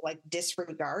want us to like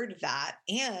disregard that.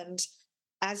 And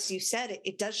as you said,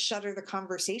 it does shutter the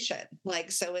conversation.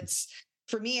 Like, so it's,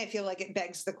 for me, I feel like it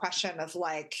begs the question of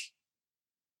like,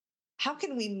 how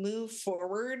can we move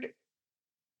forward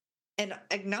and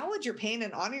acknowledge your pain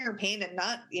and honor your pain, and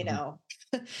not,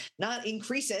 not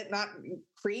increase it, not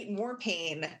create more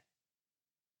pain,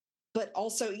 but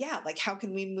also, like, how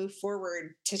can we move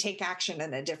forward to take action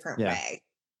in a different way?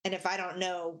 And if I don't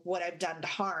know what I've done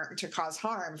to cause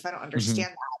harm, if I don't understand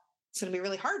that, it's going to be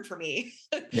really hard for me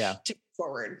to move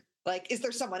forward. Like, is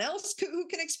there someone else who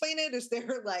can explain it? Is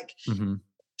there like,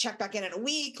 check back in a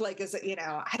week? Like, is it,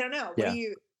 I don't know. What do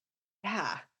you,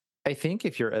 I think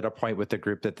if you're at a point with the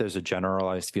group that there's a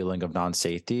generalized feeling of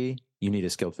non-safety, you need a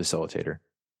skilled facilitator.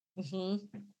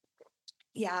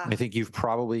 Yeah. I think you've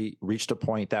probably reached a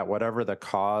point that whatever the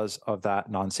cause of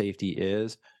that non-safety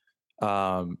is,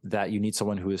 that you need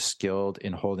someone who is skilled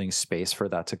in holding space for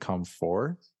that to come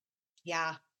forth.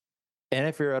 Yeah. And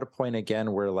if you're at a point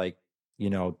again where like,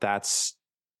 that's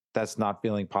not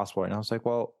feeling possible right now, it's like,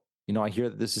 well, I hear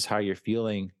that this is how you're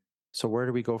feeling. So where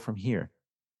do we go from here?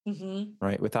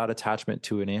 Right. Without attachment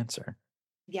to an answer.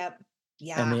 Yep.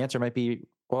 Yeah. And the answer might be,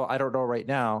 well, I don't know right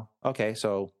now. Okay.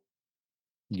 So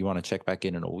you want to check back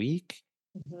in a week?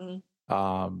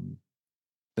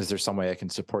 Is there some way I can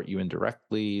support you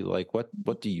indirectly? Like what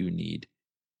do you need?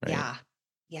 Right? Yeah.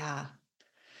 Yeah.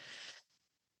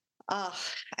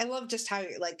 I love just how,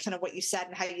 like, kind of what you said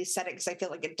and how you said it, because I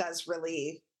feel like it does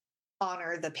really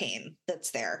honor the pain that's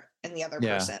there in the other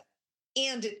person.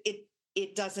 And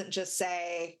it doesn't just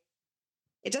say,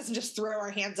 it doesn't just throw our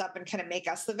hands up and kind of make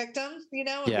us the victim, and be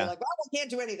like, well, I can't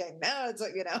do anything. No, it's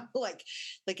like,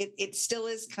 like it still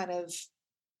is kind of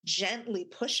gently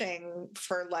pushing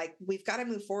for like, we've got to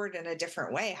move forward in a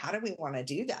different way. How do we want to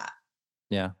do that?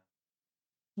 Yeah.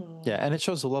 Yeah. And it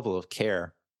shows a level of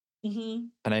care.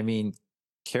 And I mean,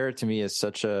 care to me is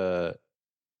such an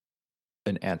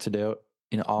antidote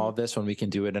in all of this, when we can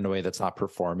do it in a way that's not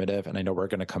performative. And I know we're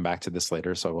going to come back to this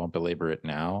later, so I won't belabor it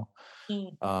now.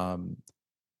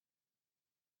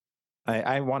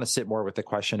 I want to sit more with the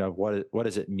question of what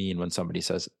does it mean when somebody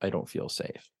says, I don't feel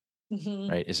safe,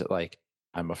 right? Is it like,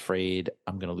 I'm afraid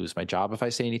I'm going to lose my job if I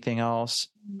say anything else?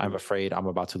 I'm afraid I'm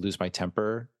about to lose my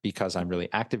temper because I'm really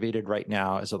activated right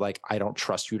now. Is it like, I don't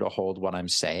trust you to hold what I'm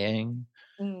saying?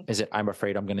 Is it, I'm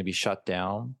afraid I'm going to be shut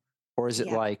down? Or is it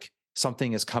like,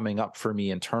 something is coming up for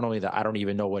me internally that I don't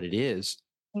even know what it is,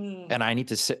 and I need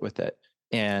to sit with it?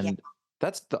 And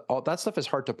all that stuff is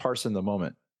hard to parse in the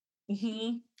moment.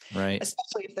 Right.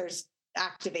 Especially if there's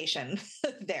activation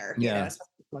there. If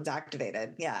someone's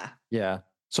activated. Yeah.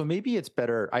 So maybe it's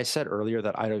better. I said earlier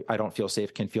that I don't feel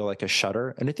safe can feel like a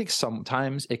shutter. And I think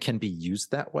sometimes it can be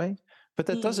used that way, but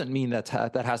that doesn't mean that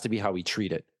has to be how we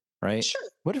treat it. Right. Sure.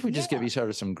 What if we just give each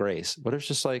other some grace? What if it's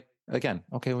just like, again,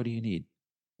 okay, what do you need?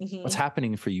 What's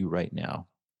happening for you right now?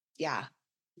 Yeah.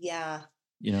 Yeah.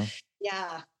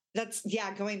 Yeah. That's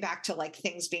going back to like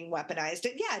things being weaponized.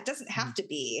 It doesn't have to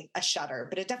be a shutter,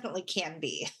 but it definitely can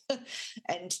be.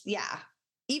 And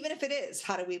even if it is,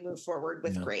 how do we move forward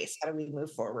with grace? How do we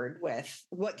move forward with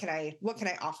what can I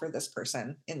offer this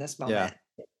person in this moment?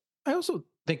 Yeah. I also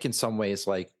think in some ways,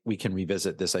 like, we can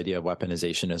revisit this idea of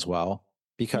weaponization as well,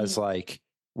 because like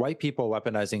white people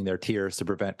weaponizing their tears to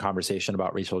prevent conversation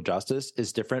about racial justice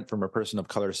is different from a person of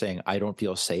color saying, I don't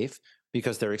feel safe,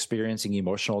 because they're experiencing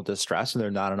emotional distress and they're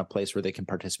not in a place where they can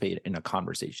participate in a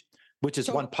conversation, which is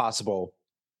one possible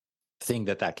thing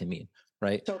that can mean.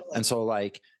 Right. Totally. And so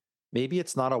like, maybe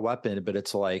it's not a weapon, but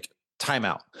it's like,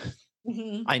 timeout.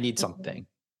 I need something.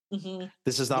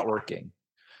 This is not working.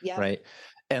 Yeah. Right.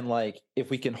 And like, if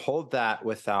we can hold that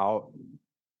without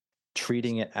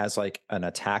treating it as like an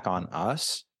attack on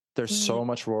us, there's so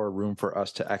much more room for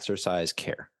us to exercise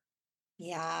care.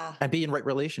 Yeah. And be in right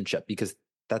relationship, because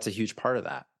that's a huge part of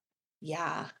that.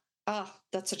 Yeah. Oh,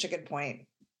 that's such a good point.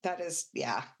 That is,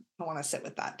 yeah. I want to sit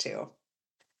with that too.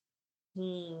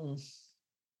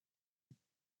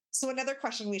 So another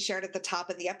question we shared at the top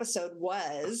of the episode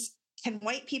was, can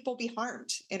white people be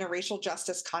harmed in a racial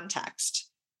justice context?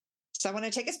 So I want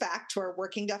to take us back to our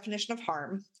working definition of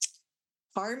harm.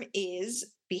 Harm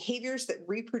is behaviors that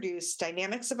reproduce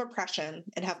dynamics of oppression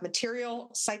and have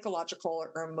material, psychological,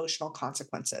 or emotional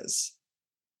consequences.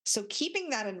 So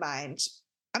keeping that in mind,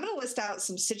 I'm going to list out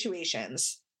some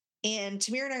situations, and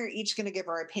Tamir and I are each going to give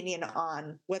our opinion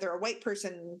on whether a white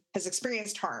person has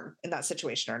experienced harm in that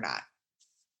situation or not.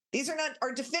 These are not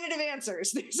our definitive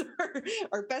answers. These are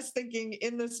our best thinking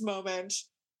in this moment,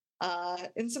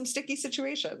 in some sticky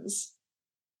situations.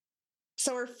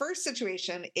 So our first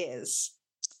situation is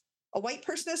a white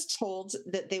person is told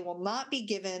that they will not be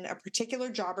given a particular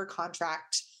job or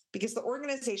contract because the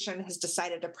organization has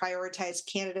decided to prioritize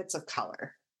candidates of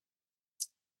color.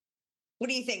 What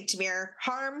do you think, Tamir?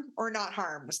 Harm or not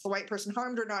harm? Was the white person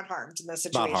harmed or not harmed in this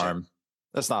situation? Not harm.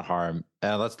 That's not harm.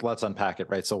 And let's unpack it,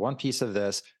 right? So one piece of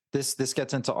this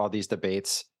gets into all these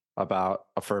debates about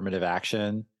affirmative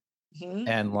action.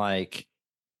 And like,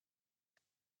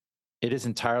 it is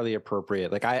entirely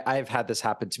appropriate. Like I've had this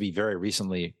happen to me very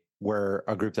recently, where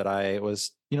a group that I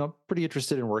was, pretty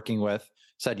interested in working with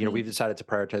said, we've decided to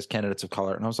prioritize candidates of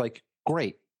color. And I was like,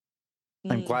 great.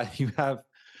 I'm glad you have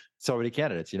so many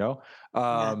candidates,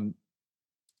 and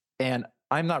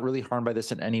I'm not really harmed by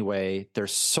this in any way.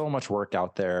 There's so much work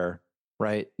out there,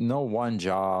 right? No one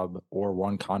job or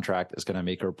one contract is going to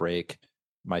make or break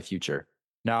my future.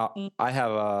 Now, I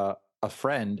have a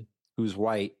friend who's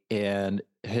white, and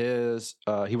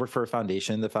he worked for a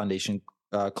foundation. The foundation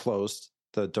closed.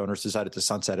 The donors decided to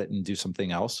sunset it and do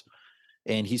something else.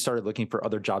 And he started looking for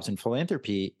other jobs in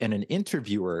philanthropy. And an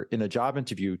interviewer in a job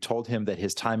interview told him that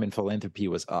his time in philanthropy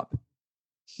was up.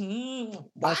 Wow.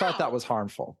 I thought that was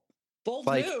harmful. Bold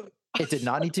like, move. It did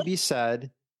not need to be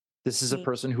said. This is a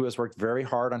person who has worked very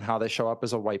hard on how they show up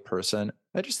as a white person.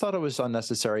 I just thought it was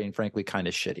unnecessary and frankly kind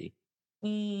of shitty.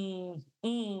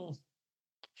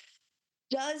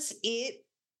 Does it?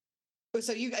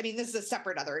 So this is a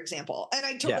separate other example, and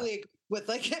I totally agree with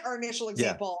like our initial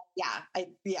example.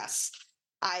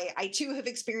 I too have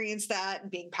experienced that,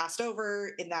 being passed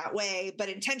over in that way, but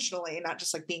intentionally, not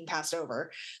just like being passed over.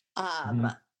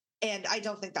 And I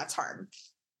don't think that's harm.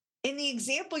 In the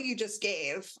example you just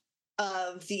gave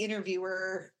of the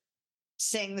interviewer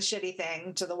saying the shitty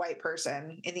thing to the white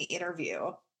person in the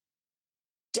interview,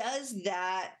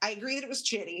 I agree that it was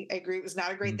shitty. I agree it was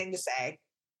not a great thing to say,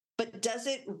 but does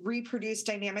it reproduce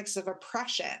dynamics of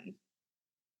oppression?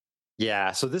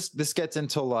 Yeah. So this gets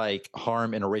into like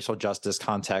harm in a racial justice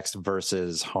context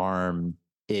versus harm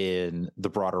in the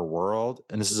broader world.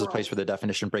 And this is a place where the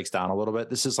definition breaks down a little bit.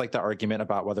 This is like the argument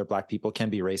about whether Black people can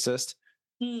be racist,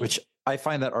 which I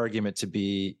find that argument to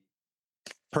be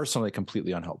personally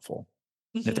completely unhelpful.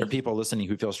 If there are people listening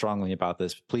who feel strongly about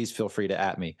this, please feel free to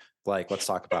at me. Like, let's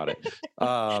talk about it.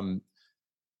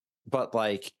 But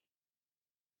like,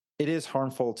 it is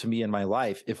harmful to me in my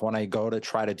life if when I go to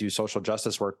try to do social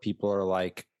justice work, people are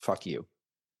like, fuck you.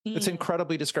 It's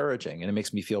incredibly discouraging and it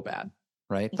makes me feel bad,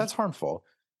 right? That's harmful.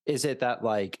 Is it that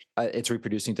like it's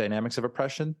reproducing dynamics of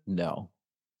oppression? No.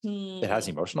 It has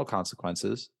emotional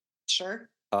consequences. Sure.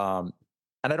 And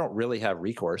I don't really have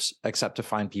recourse except to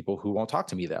find people who won't talk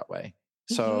to me that way.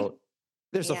 So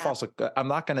there's a false, I'm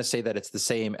not going to say that it's the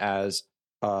same as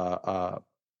South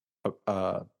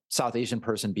Asian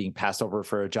person being passed over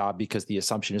for a job because the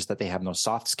assumption is that they have no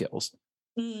soft skills.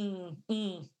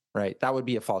 Right. That would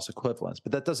be a false equivalence,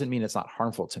 but that doesn't mean it's not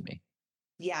harmful to me.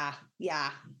 Yeah.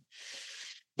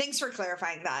 Thanks for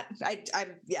clarifying that. I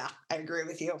agree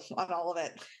with you on all of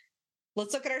it.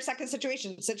 Let's look at our second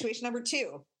situation. Situation number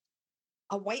 2.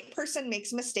 A white person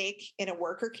makes a mistake in a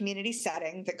work or community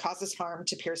setting that causes harm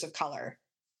to peers of color.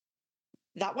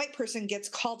 that white person gets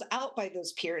called out by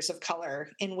those peers of color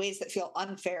in ways that feel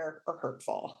unfair or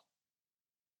hurtful.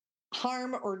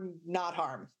 Harm or not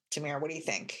harm? Tamir, what do you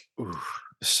think?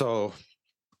 So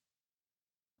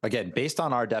again, based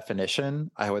on our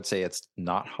definition, I would say it's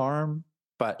not harm,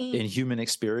 but in human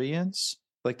experience,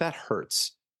 like that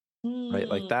hurts, right?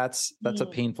 Like that's a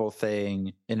painful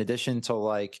thing. In addition to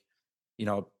like, you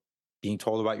know, being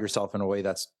told about yourself in a way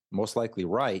that's most likely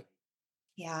right.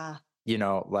 Yeah. You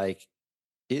know, like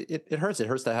it hurts. It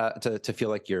hurts to feel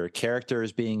like your character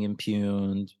is being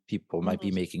impugned. People might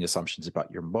be making assumptions about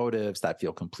your motives that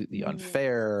feel completely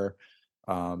unfair.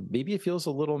 Maybe it feels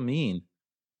a little mean.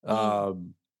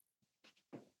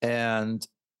 And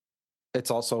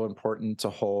it's also important to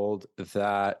hold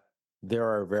that there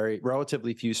are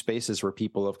relatively few spaces where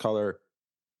people of color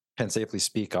can safely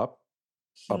speak up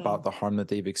about the harm that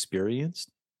they've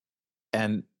experienced.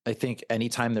 And I think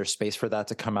anytime there's space for that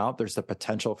to come out, there's the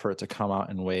potential for it to come out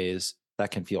in ways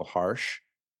that can feel harsh.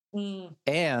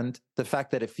 And the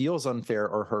fact that it feels unfair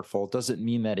or hurtful doesn't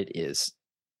mean that it is.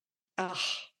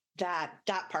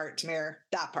 That part, Tamir,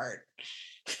 that part.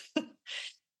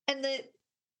 And the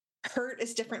hurt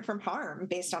is different from harm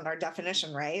based on our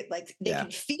definition, right? Like they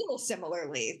can feel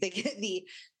similarly. They get the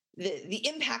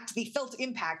impact, the felt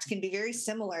impact can be very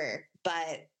similar.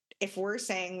 But if we're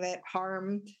saying that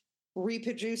harm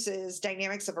reproduces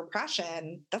dynamics of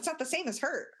oppression, that's not the same as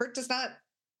hurt. Hurt does not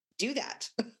do that.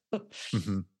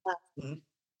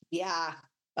 Yeah.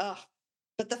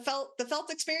 But the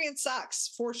felt experience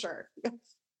sucks for sure.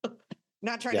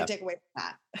 Not trying to take away from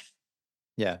that.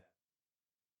 Yeah.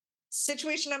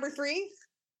 Situation number 3.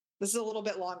 This is a little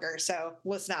bit longer, so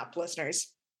listen up,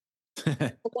 listeners.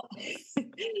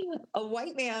 A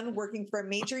white man working for a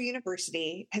major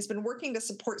university has been working to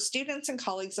support students and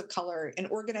colleagues of color in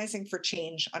organizing for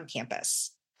change on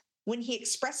campus. When he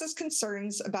expresses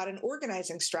concerns about an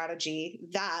organizing strategy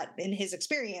that, in his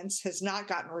experience, has not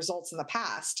gotten results in the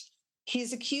past, he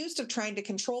is accused of trying to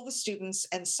control the students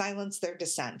and silence their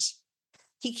dissent.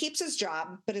 He keeps his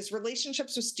job, but his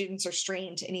relationships with students are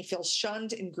strained and he feels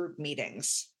shunned in group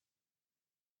meetings.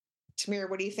 Tamir,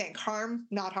 what do you think? Harm,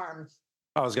 not harm?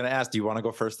 I was going to ask, do you want to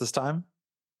go first this time?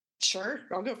 Sure,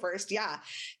 I'll go first. Yeah,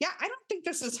 I don't think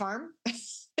this is harm.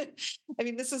 I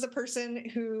mean, this is a person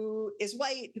who is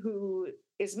white, who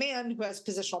is man, who has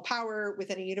positional power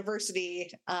within a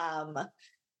university,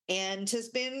 and has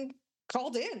been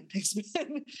called in. He's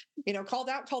been, called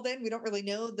out, called in. We don't really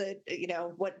know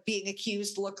what being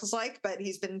accused looks like, but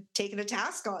he's been taken to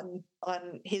task on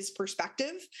his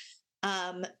perspective.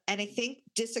 And I think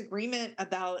disagreement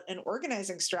about an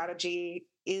organizing strategy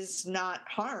is not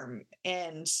harm.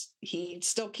 And he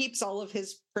still keeps all of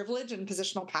his privilege and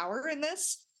positional power in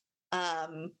this.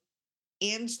 And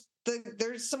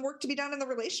there's some work to be done in the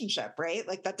relationship, right?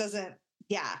 Like that doesn't,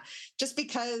 just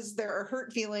because there are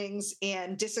hurt feelings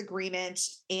and disagreement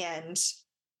and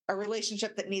a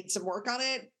relationship that needs some work on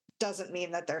it doesn't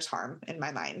mean that there's harm in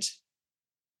my mind.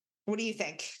 What do you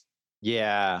think?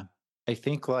 Yeah, I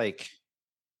think like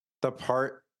the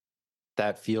part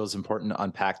that feels important to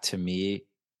unpack to me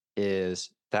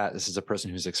is that this is a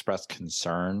person who's expressed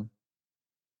concern,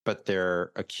 but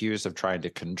they're accused of trying to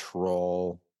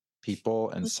control people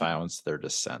and silence their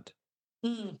dissent.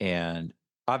 And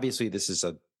obviously, this is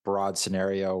a broad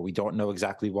scenario. We don't know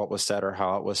exactly what was said or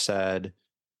how it was said.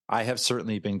 I have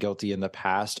certainly been guilty in the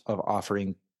past of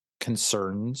offering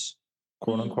concerns,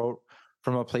 quote unquote,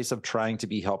 from a place of trying to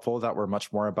be helpful that were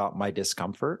much more about my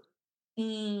discomfort.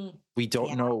 We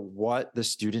don't know what the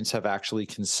students have actually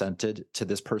consented to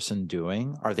this person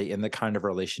doing. Are they in the kind of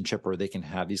relationship where they can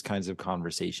have these kinds of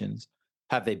conversations?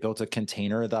 Have they built a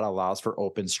container that allows for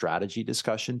open strategy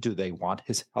discussion? Do they want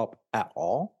his help at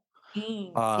all?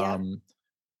 And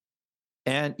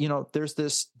there's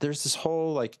this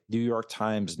whole like New York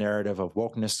Times narrative of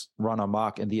wokeness run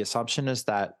amok, and the assumption is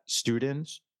that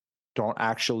students don't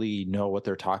actually know what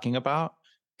they're talking about,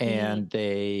 and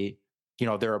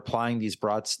they're applying these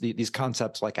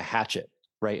concepts like a hatchet,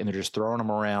 right? And they're just throwing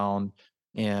them around.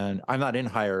 And I'm not in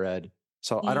higher ed,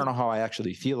 so I don't know how I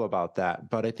actually feel about that,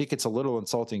 but I think it's a little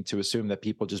insulting to assume that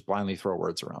people just blindly throw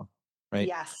words around, right?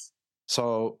 Yes.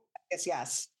 So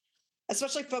yes.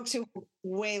 Especially folks who have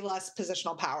way less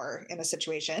positional power in a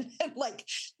situation, like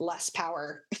less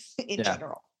power in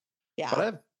general. Yeah.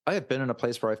 But I have been in a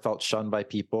place where I felt shunned by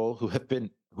people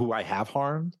who I have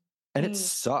harmed, and it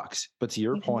sucks. But to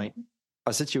your point,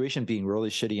 a situation being really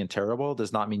shitty and terrible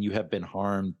does not mean you have been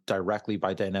harmed directly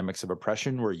by dynamics of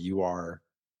oppression where you are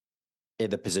in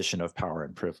the position of power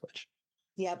and privilege.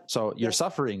 Yep. So your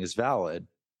suffering is valid.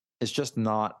 It's just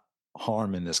not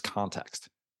harm in this context.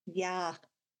 Yeah.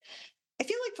 I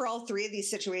feel like for all three of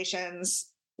these situations,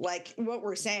 like what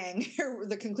we're saying, or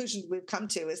the conclusions we've come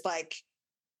to is like,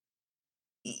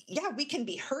 yeah, we can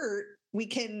be hurt. We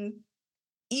can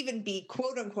even be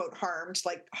quote unquote harmed,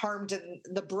 like harmed in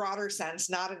the broader sense,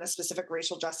 not in a specific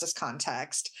racial justice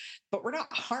context, but we're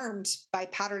not harmed by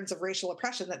patterns of racial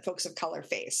oppression that folks of color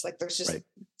face. Like there's just,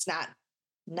 it's not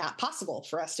possible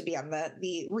for us to be on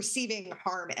the receiving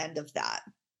harm end of that.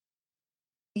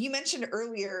 You mentioned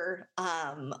earlier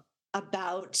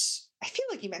about, I feel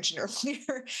like you mentioned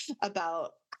earlier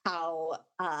about how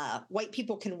white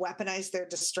people can weaponize their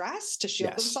distress to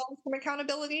shield themselves from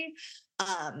accountability.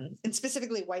 And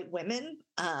specifically white women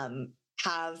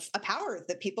have a power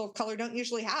that people of color don't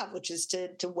usually have, which is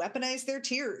to weaponize their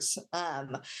tears.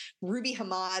 Ruby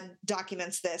Hamad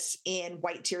documents this in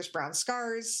White Tears, Brown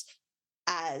Scars.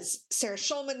 As Sarah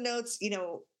Schulman notes,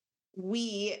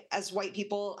 we as white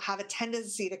people have a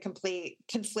tendency to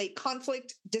conflate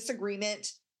conflict, disagreement,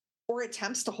 or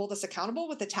attempts to hold us accountable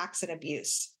with attacks and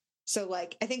abuse. So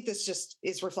like, I think this just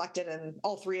is reflected in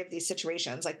all three of these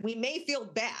situations. Like we may feel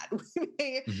bad, we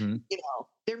may,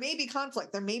 there may be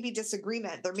conflict, there may be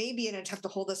disagreement, there may be an attempt to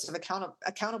hold us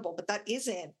accountable, but that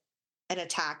isn't an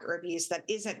attack or abuse. That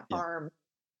isn't harm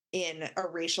in a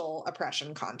racial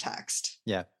oppression context.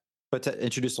 Yeah. But to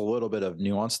introduce a little bit of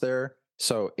nuance there.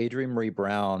 So Adrienne Marie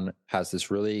Brown has this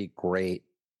really great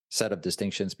set of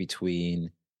distinctions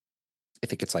between, I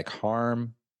think it's like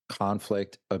harm,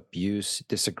 conflict, abuse,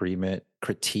 disagreement,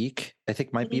 critique, I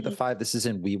think might be the five. This is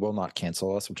in We Will Not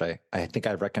Cancel Us, which I think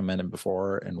I've recommended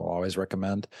before and will always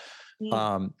recommend.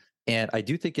 And I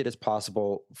do think it is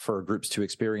possible for groups to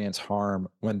experience harm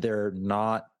when they're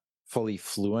not fully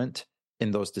fluent in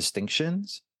those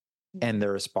distinctions and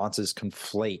their responses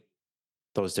conflate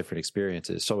those different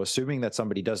experiences. So assuming that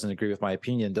somebody doesn't agree with my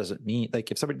opinion doesn't mean,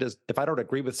 like if I don't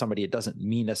agree with somebody, it doesn't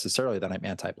mean necessarily that I'm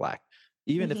anti-Black.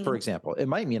 Even if, for example, it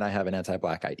might mean I have an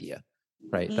anti-Black idea,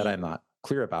 right, that I'm not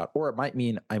clear about, or it might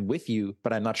mean I'm with you,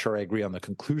 but I'm not sure I agree on the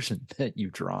conclusion that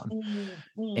you've drawn.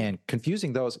 And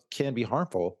confusing those can be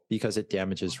harmful because it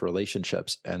damages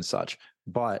relationships and such.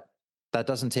 But that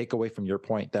doesn't take away from your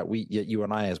point that you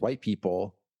and I as white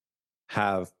people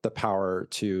have the power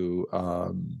to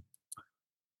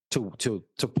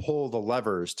pull the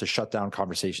levers to shut down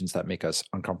conversations that make us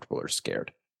uncomfortable or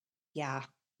scared. Yeah.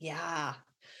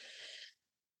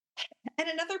 And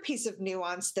another piece of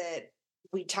nuance that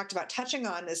we talked about touching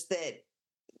on is that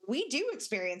we do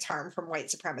experience harm from white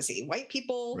supremacy. White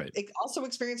people also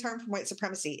experience harm from white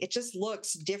supremacy. It just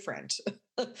looks different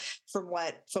from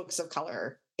what folks of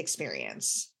color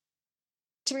experience.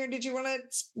 Tamir,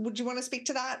 would you want to speak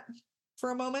to that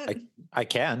for a moment? I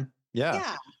can. Yeah.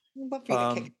 Yeah. I'd love for you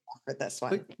to kick it off for this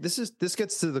one. This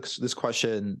gets to this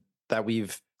question that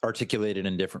we've articulated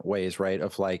in different ways, right?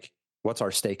 Of like, what's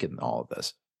our stake in all of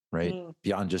this, right?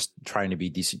 Beyond just trying to be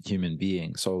decent human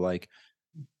beings. So like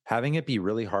having it be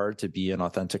really hard to be an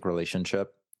authentic relationship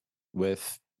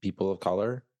with people of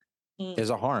color is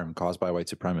a harm caused by white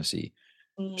supremacy.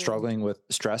 Struggling with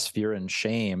stress, fear, and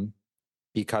shame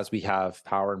because we have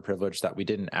power and privilege that we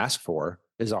didn't ask for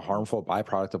is a harmful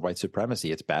byproduct of white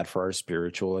supremacy. It's bad for our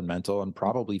spiritual and mental and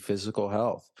probably physical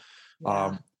health.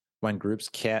 When groups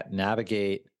can't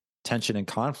navigate tension and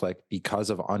conflict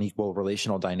because of unequal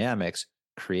relational dynamics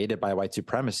created by white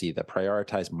supremacy that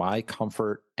prioritize my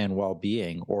comfort and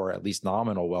well-being, or at least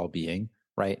nominal well-being,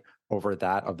 right, over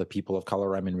that of the people of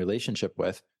color I'm in relationship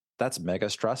with, that's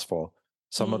mega stressful.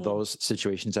 Some of those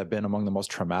situations have been among the most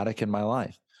traumatic in my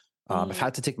life. I've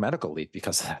had to take medical leave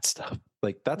because of that stuff.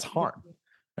 Like that's harm,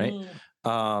 right?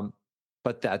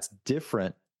 But that's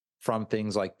different from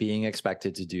things like being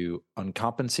expected to do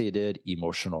uncompensated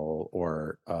emotional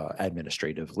or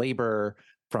administrative labor,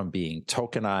 from being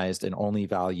tokenized and only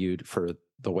valued for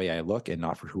the way I look and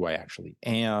not for who I actually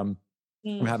am,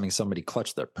 from having somebody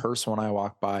clutch their purse when I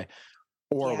walk by,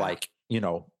 or like,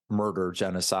 murder,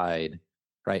 genocide,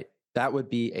 right? That would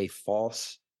be a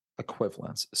false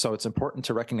equivalence. So it's important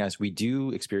to recognize we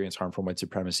do experience harm from white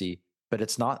supremacy, but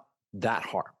it's not that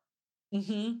harm.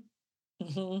 I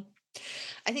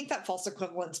think that false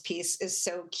equivalence piece is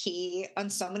so key on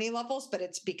so many levels, but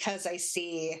it's because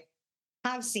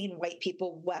have seen white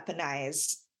people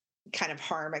weaponize kind of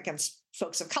harm against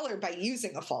folks of color by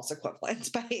using a false equivalence,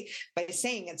 by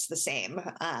saying it's the same.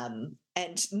 And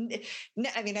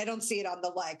I mean, I don't see it on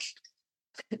the like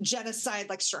genocide,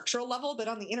 like structural level, but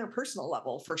on the interpersonal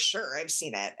level, for sure, I've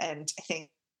seen it. And I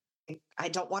think I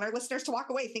don't want our listeners to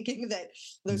walk away thinking that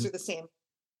those are the same.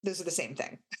 Those are the same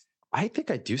thing. I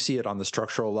think I do see it on the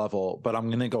structural level, but I'm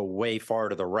going to go way far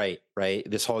to the right, right?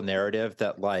 This whole narrative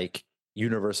that like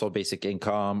universal basic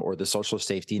income or the social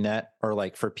safety net are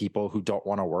like for people who don't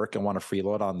want to work and want to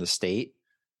freeload on the state.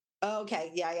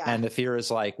 Okay. Yeah. Yeah. And the fear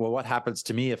is like, well, what happens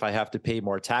to me if I have to pay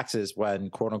more taxes when,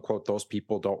 quote unquote, those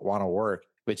people don't want to work,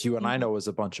 which you and I know is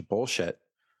a bunch of bullshit.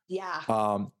 Yeah.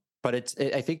 But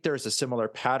I think there's a similar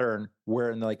pattern where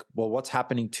in like, well, what's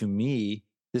happening to me?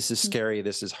 This is scary.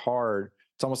 This is hard.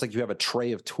 It's almost like you have a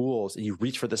tray of tools and you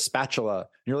reach for the spatula and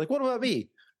you're like, what about me?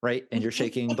 Right. And you're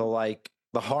shaking the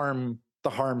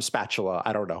harm spatula.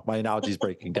 I don't know. My analogy is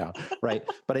breaking down. Right.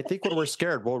 But I think when we're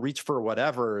scared, we'll reach for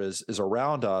whatever is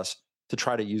around us to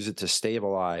try to use it to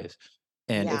stabilize.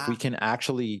 And if we can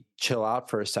actually chill out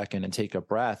for a second and take a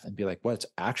breath and be like, what's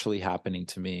actually happening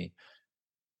to me?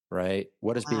 Right?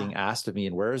 What is being asked of me,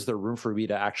 and where is there room for me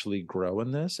to actually grow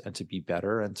in this and to be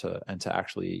better and to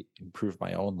actually improve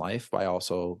my own life by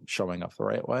also showing up the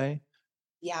right way?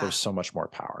 Yeah. There's so much more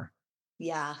power.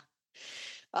 Yeah.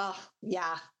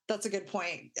 Yeah. That's a good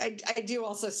point. I do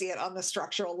also see it on the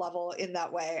structural level in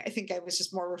that way. I think I was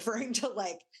just more referring to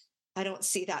like, I don't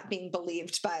see that being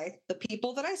believed by the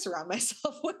people that I surround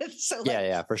myself with. So like,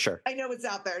 yeah, for sure. I know it's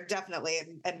out there definitely.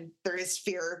 And there is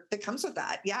fear that comes with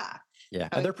that. Yeah. Yeah.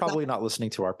 And they're probably not listening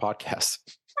to our podcast.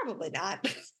 Probably not.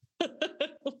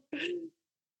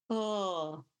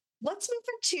 Oh, let's move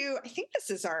into, I think this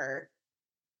is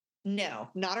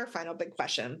not our final big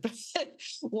question, but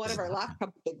one of our last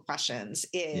couple big questions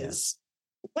is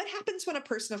what happens when a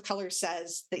person of color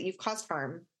says that you've caused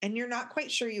harm and you're not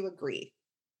quite sure you agree?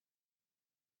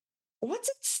 What's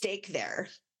at stake there,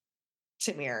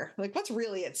 Tamir? Like, what's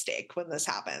really at stake when this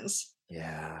happens?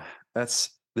 Yeah,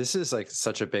 this is like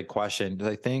such a big question.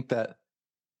 I think that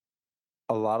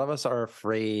a lot of us are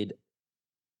afraid.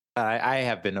 I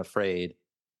have been afraid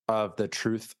of the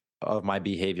truth of my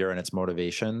behavior and its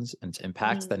motivations and its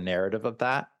impacts, the narrative of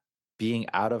that being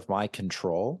out of my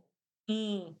control.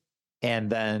 And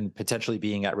then potentially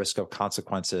being at risk of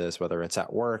consequences, whether it's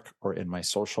at work or in my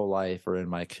social life or in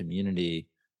my community,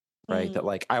 right? That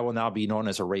like I will now be known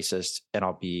as a racist and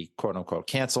I'll be quote unquote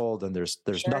canceled, and there's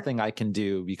nothing I can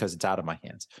do because it's out of my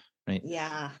hands, right?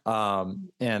 Yeah.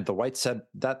 And the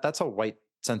that's a white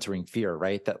centering fear,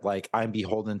 right? That like I'm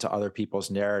beholden to other people's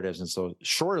narratives, and so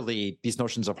surely these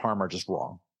notions of harm are just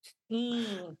wrong.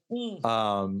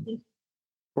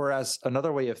 Whereas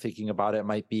another way of thinking about it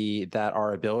might be that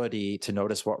our ability to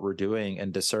notice what we're doing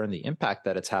and discern the impact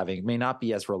that it's having may not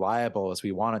be as reliable as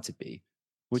we want it to be,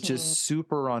 which is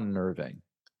super unnerving.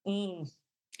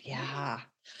 Yeah.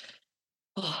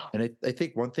 And I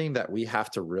think one thing that we have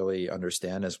to really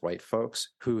understand as white folks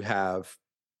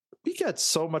we get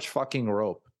so much fucking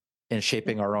rope in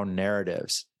shaping our own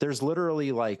narratives. There's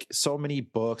literally like so many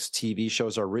books, TV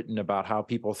shows are written about how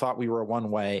people thought we were one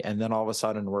way, and then all of a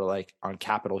sudden we're like on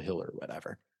Capitol Hill or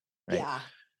whatever. Right? Yeah.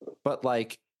 But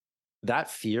like that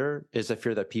fear is a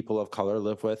fear that people of color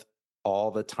live with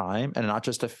all the time, and not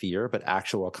just a fear, but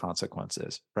actual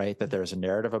consequences, right? That there's a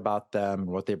narrative about them and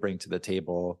what they bring to the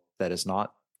table that is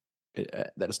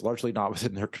largely not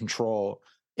within their control.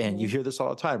 And you hear this all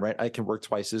the time, right? I can work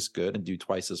twice as good and do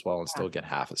twice as well and still get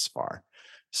half as far.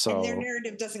 So, and their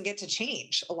narrative doesn't get to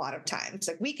change a lot of times.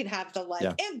 Like we can have the like,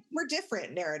 and we're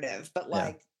different narrative, but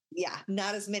like,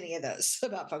 not as many of those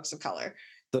about folks of color.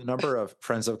 The number of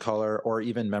friends of color or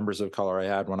even members of color I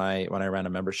had when I ran a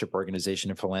membership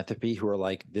organization in philanthropy who were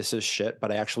like, this is shit,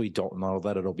 but I actually don't know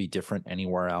that it'll be different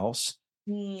anywhere else.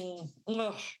 Yeah.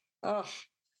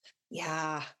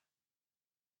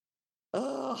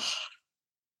 Oh,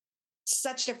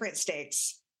 such different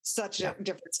stakes,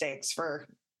 different stakes for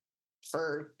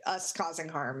us causing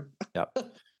harm.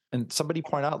 And somebody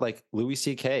point out like Louis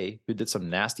C.K., who did some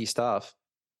nasty stuff,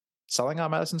 selling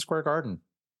out Madison Square Garden.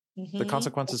 The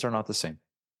consequences are not the same.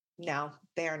 No,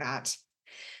 they are not.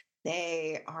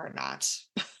 They are not.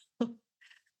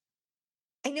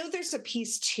 I know there's a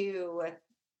piece too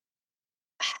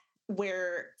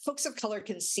where folks of color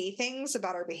can see things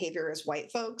about our behavior as white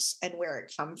folks and where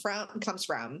it comes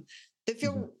from that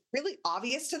feel really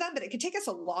obvious to them, but it can take us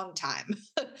a long time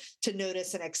to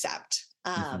notice and accept.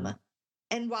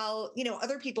 And while,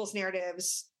 other people's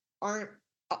narratives aren't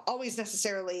always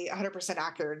necessarily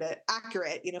 100%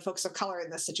 accurate, folks of color in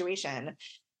this situation,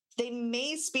 they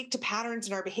may speak to patterns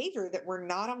in our behavior that we're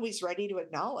not always ready to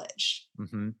acknowledge.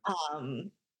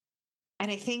 And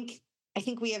I think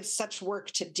we have such work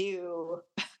to do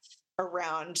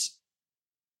around,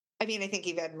 I think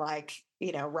even like,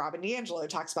 Robin DiAngelo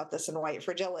talks about this in White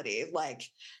Fragility. Like,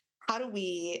 how do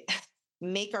we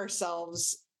make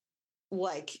ourselves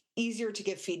like easier to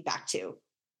give feedback to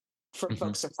from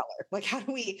folks of color? Like, how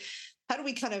do we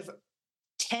kind of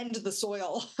tend the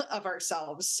soil of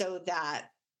ourselves so that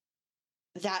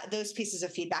that those pieces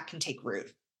of feedback can take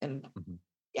root. And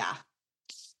yeah.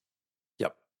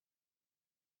 Yep.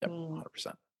 100%.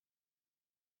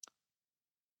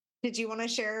 Did you want to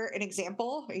share an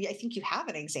example? I think you have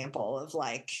an example of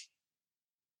like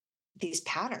these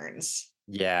patterns.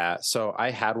 Yeah. So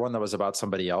I had one that was about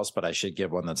somebody else, but I should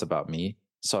give one that's about me.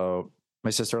 So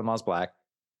my sister-in-law's Black,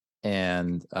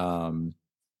 and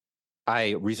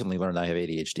I recently learned I have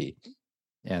ADHD,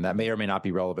 and that may or may not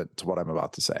be relevant to what I'm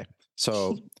about to say.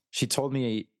 So she told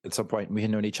me at some point, we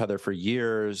had known each other for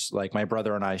years. Like my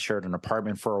brother and I shared an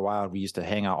apartment for a while. We used to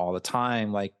hang out all the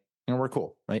time. Like, we're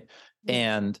cool. Right.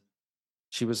 And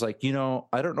she was like,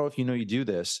 I don't know if you do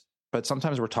this, but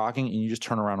sometimes we're talking and you just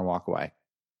turn around and walk away.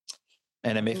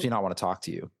 And it makes me not want to talk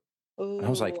to you. And I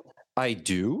was like, I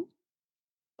do?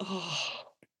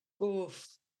 Oof.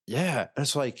 Yeah.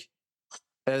 It's like,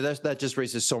 that just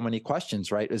raises so many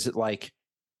questions, right? Is it like,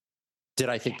 did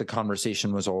I think the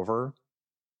conversation was over?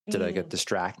 Did I get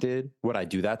distracted? Would I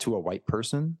do that to a white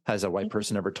person? Has a white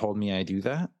person ever told me I do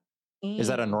that? Is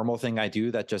that a normal thing I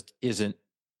do that just isn't,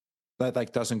 that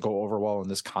like doesn't go over well in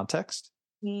this context?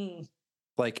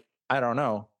 Like, I don't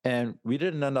know. And we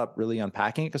didn't end up really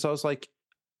unpacking it because I was like,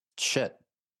 shit,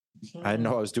 I didn't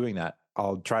know I was doing that.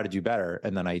 I'll try to do better.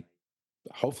 And then I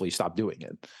hopefully stop doing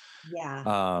it.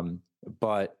 Yeah.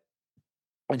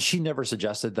 And she never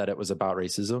suggested that it was about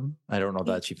racism. I don't know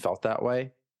that she felt that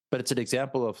way, but it's an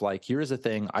example of like, here's a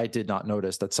thing I did not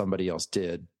notice that somebody else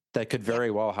did that could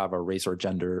very well have a race or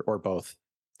gender or both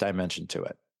dimension to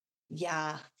it.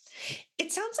 Yeah.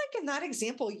 It sounds like in that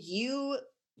example, you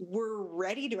were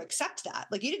ready to accept that.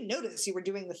 Like you didn't notice you were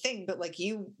doing the thing, but like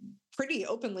you pretty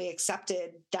openly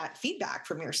accepted that feedback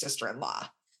from your sister-in-law.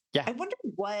 Yeah. I wonder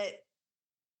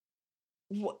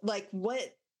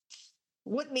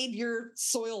what made your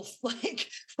soil like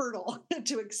fertile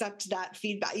to accept that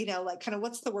feedback, like kind of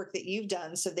what's the work that you've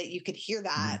done so that you could hear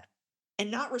that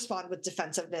and not respond with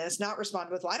defensiveness, not respond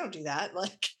with, well, I don't do that.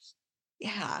 Like,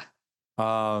 yeah.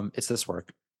 It's this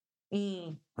work,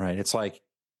 right? It's like,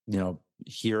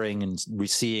 hearing and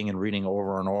seeing and reading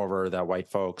over and over that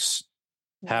white folks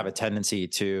have a tendency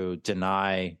to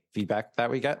deny feedback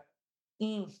that we get.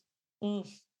 And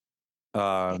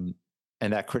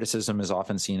that criticism is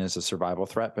often seen as a survival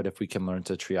threat, but if we can learn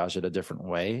to triage it a different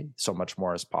way, so much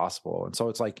more is possible. And so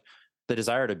it's like the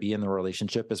desire to be in the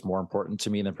relationship is more important to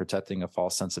me than protecting a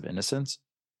false sense of innocence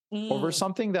over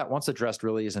something that once addressed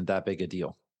really isn't that big a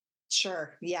deal.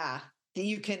 Sure. Yeah.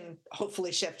 You can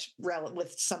hopefully shift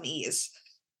with some ease.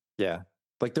 Yeah.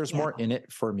 Like there's more in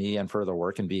it for me and for the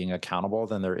work and being accountable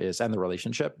than there is, and the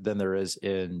relationship than there is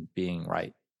in being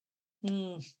right.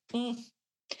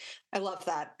 I love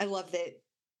that. I love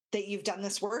that you've done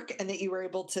this work and that you were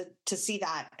able to see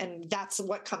that. And that's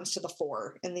what comes to the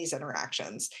fore in these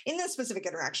interactions. In this specific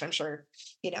interaction, I'm sure,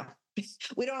 we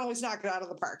don't always knock it out of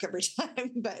the park every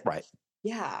time, but right.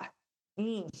 Yeah.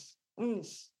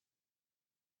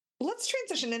 Let's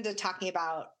transition into talking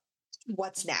about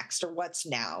what's next or what's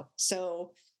now.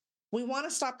 So we want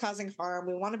to stop causing harm.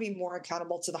 We want to be more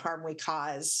accountable to the harm we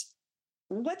cause.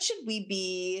 What should we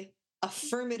be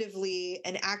affirmatively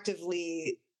and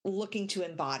actively looking to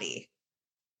embody?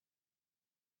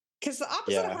 Because the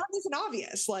opposite of harm isn't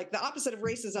obvious. Like the opposite of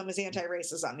racism is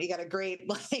anti-racism. You got a great,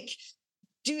 like,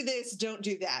 do this, don't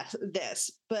do that, this.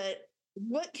 But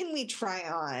what can we try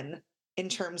on in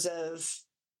terms of,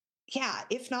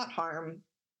 if not harm,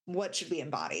 what should we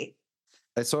embody?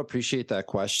 I so appreciate that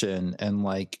question. And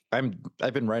like,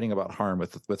 I've been writing about harm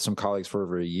with some colleagues for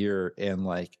over a year. And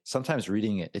like, sometimes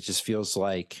reading it, it just feels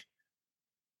like,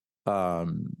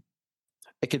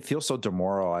 it could feel so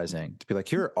demoralizing to be like,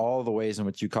 here are all the ways in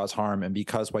which you cause harm. And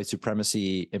because white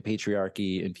supremacy and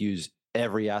patriarchy infuse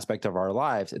every aspect of our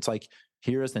lives, it's like,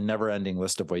 here is the never ending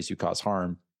list of ways you cause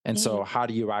harm. And so how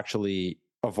do you actually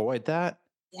avoid that?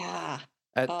 Yeah.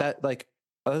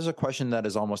 There's a question that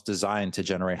is almost designed to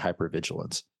generate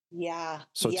hypervigilance. Yeah.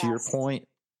 So to your point,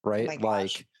 right?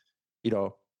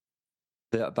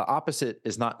 The opposite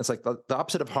is not, it's like the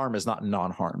opposite of harm is not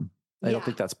non-harm. I don't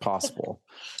think that's possible.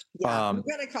 We're going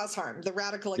to cause harm. The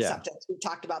radical acceptance. We've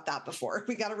talked about that before.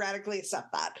 We got to radically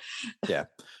accept that. Yeah.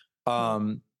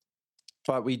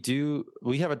 But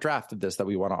we have a draft of this that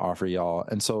we want to offer y'all.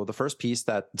 And so the first piece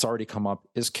that's already come up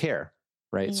is care,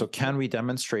 right? So can we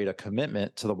demonstrate a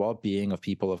commitment to the well-being of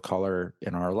people of color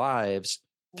in our lives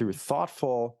through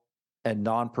thoughtful and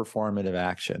non-performative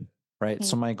action, right?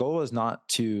 So my goal is not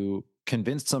to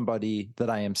convince somebody that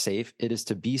I am safe. It is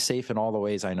to be safe in all the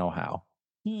ways I know how,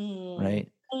 right?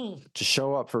 To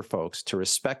show up for folks, to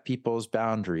respect people's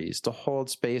boundaries, to hold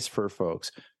space for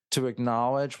folks, to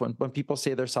acknowledge when people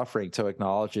say they're suffering, to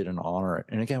acknowledge it and honor it.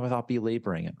 And again, without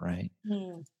belaboring it, right?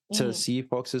 To see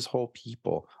folks as whole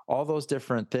people, all those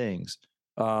different things.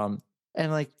 And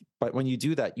like, but when you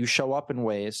do that, you show up in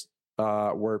ways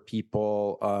where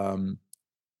people,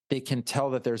 they can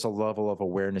tell that there's a level of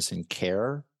awareness and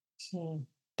care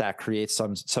that creates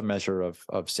some measure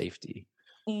of safety.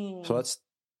 So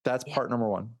that's part number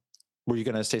one. Were you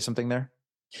going to say something there?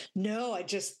 No, I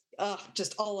just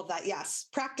all of that. Yes.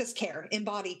 Practice care,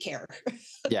 embody care.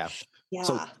 Yeah.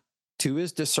 So 2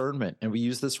 is discernment. And we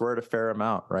use this word a fair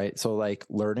amount, right? So like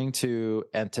learning to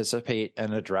anticipate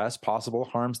and address possible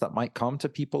harms that might come to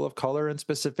people of color in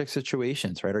specific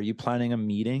situations, right? Are you planning a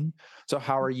meeting? So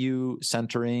how are you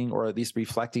centering or at least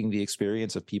reflecting the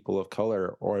experience of people of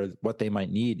color or what they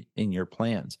might need in your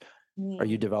plans? Are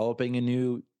you developing a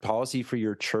new policy for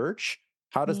your church?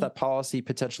 How does that policy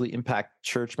potentially impact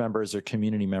church members or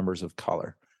community members of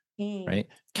color, right?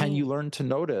 Can you learn to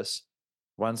notice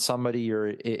when somebody you're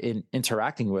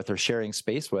interacting with or sharing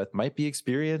space with might be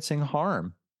experiencing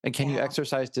harm? And can you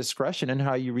exercise discretion in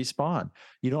how you respond?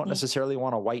 You don't necessarily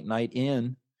want a white knight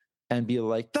in and be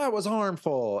like, that was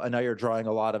harmful. And now you're drawing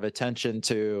a lot of attention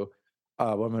to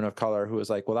a woman of color who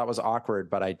is like, well, that was awkward,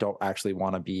 but I don't actually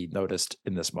want to be noticed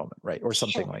in this moment, right? Or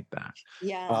something like that.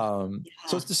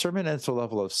 So it's discernment and it's a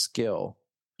level of skill.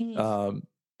 And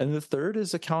the 3rd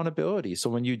is accountability. So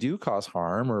when you do cause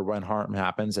harm or when harm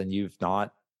happens and you've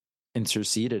not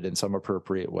interceded in some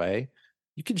appropriate way,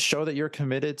 you can show that you're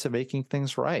committed to making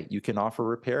things right. You can offer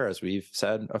repair, as we've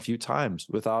said a few times,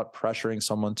 without pressuring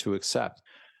someone to accept.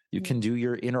 You can do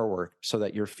your inner work so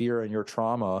that your fear and your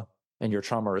trauma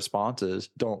responses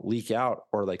don't leak out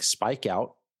or like spike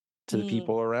out to the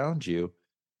people around you.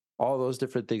 All those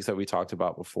different things that we talked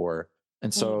about before.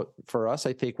 And so for us,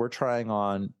 I think we're trying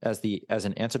on as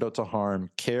an antidote to harm,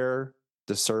 care,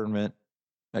 discernment,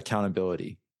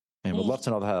 accountability. And we'd love to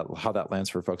know how that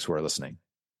lands for folks who are listening.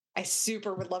 I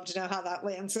super would love to know how that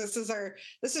lands. This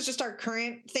is just our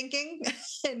current thinking,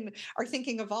 and our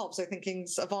thinking evolves. Our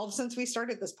thinking's evolved since we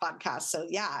started this podcast. So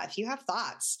yeah, if you have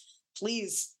thoughts,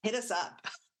 please hit us up,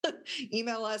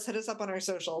 email us, hit us up on our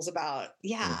socials about,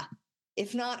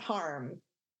 if not harm,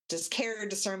 just care,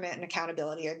 discernment, and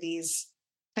accountability are these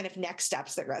kind of next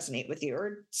steps that resonate with you,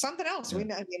 or something else.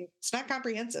 It's not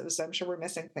comprehensive, so I'm sure we're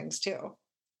missing things too.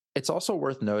 It's also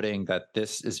worth noting that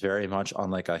this is very much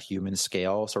on like a human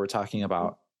scale. So we're talking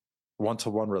about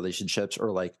one-to-one relationships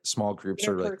or like small groups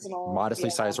or like modestly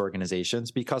sized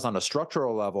organizations, because on a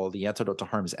structural level, the antidote to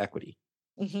harm is equity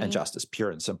and justice, pure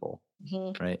and simple.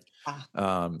 Right.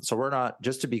 So we're not,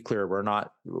 just to be clear, we're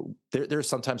not, there's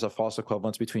sometimes a false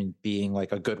equivalence between being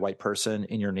like a good white person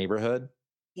in your neighborhood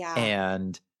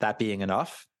and that being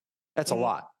enough. That's a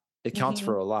lot. It counts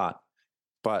for a lot,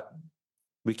 but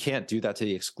we can't do that to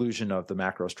the exclusion of the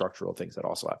macro structural things that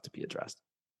also have to be addressed.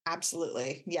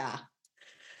 Absolutely. Yeah.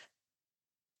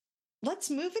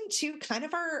 Let's move into kind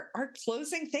of our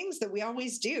closing things that we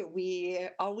always do. We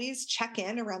always check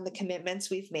in around the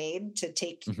commitments we've made to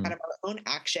take kind of our own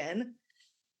action.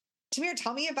 Tamir,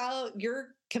 tell me about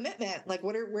your commitment. Like,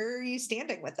 where are you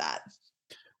standing with that?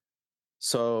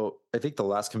 So I think the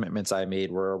last commitments I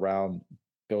made were around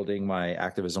building my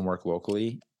activism work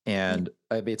locally. And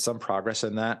I made some progress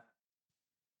in that.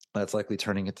 That's likely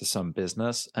turning into some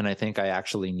business. And I think I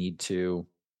actually need to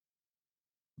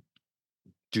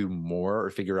do more or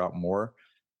figure out more.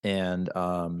 And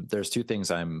there's 2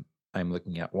 things I'm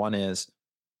looking at. One is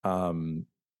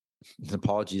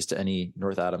apologies to any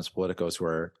North Adams politicos who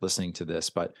are listening to this,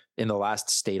 but in the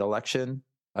last state election,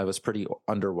 I was pretty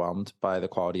underwhelmed by the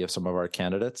quality of some of our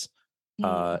candidates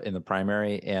in the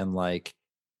primary. And like,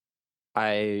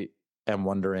 I am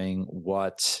wondering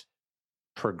what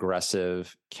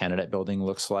progressive candidate building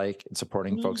looks like and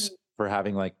supporting folks for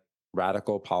having like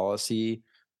radical policy,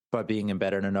 but being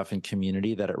embedded enough in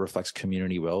community that it reflects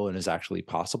community will and is actually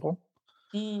possible.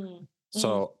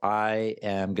 So I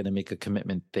am going to make a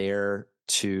commitment there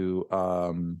to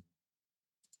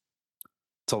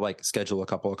like schedule a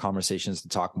couple of conversations to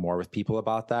talk more with people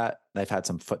about that. I've had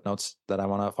some footnotes that I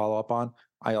want to follow up on.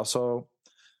 I also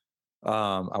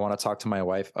I want to talk to my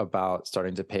wife about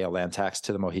starting to pay a land tax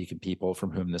to the Mohican people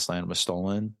from whom this land was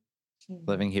stolen.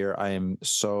 Living here, I am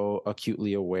so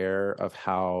acutely aware of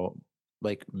how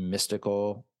like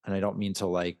mystical, and I don't mean to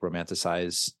like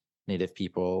romanticize Native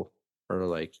people or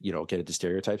like, get into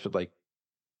stereotypes, but like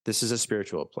this is a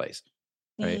spiritual place,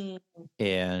 right?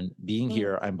 And being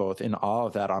here, I'm both in awe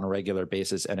of that on a regular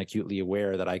basis and acutely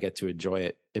aware that I get to enjoy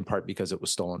it in part because it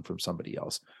was stolen from somebody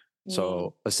else.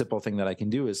 So a simple thing that I can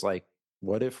do is like,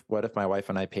 what if my wife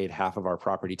and I paid half of our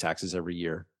property taxes every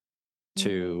year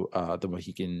to the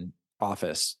Mohican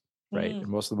office, right? And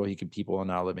most of the Mohican people are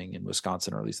now living in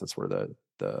Wisconsin, or at least that's where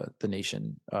the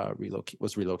nation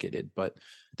was relocated. But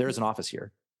there is an office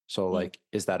here. So like,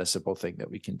 is that a simple thing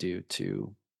that we can do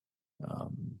to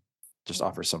just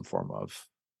offer some form of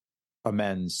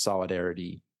amends,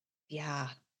 solidarity? Yeah.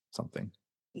 Something.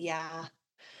 Yeah.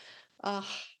 I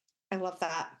love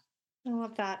that. I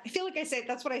love that. I feel like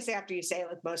that's what I say after you say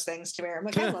like most things, Tamir. I'm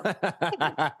like, I love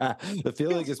it. The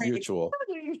feeling is mutual.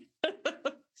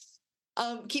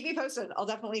 Keep me posted. I'll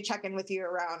definitely check in with you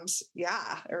around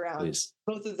Please.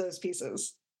 Both of those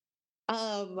pieces.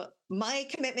 My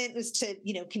commitment is to,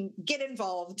 can get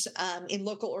involved in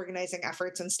local organizing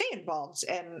efforts and stay involved.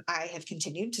 And I have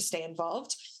continued to stay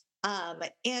involved.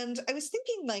 And I was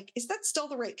thinking, like, is that still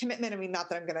the right commitment? I mean, not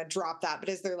that I'm going to drop that, but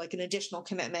is there like an additional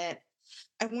commitment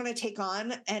I want to take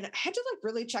on? And I had to like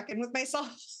really check in with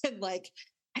myself and like,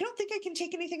 I don't think I can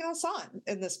take anything else on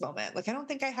in this moment. Like, I don't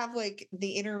think I have like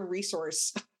the inner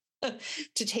resource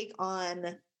to take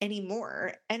on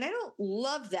anymore. And I don't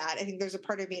love that. I think there's a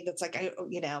part of me that's like,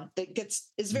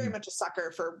 is very much a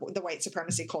sucker for the white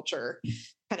supremacy culture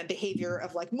kind of behavior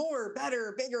of like more,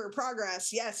 better, bigger,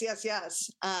 progress. Yes, yes,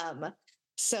 yes.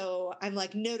 So I'm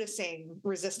like noticing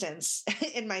resistance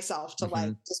in myself to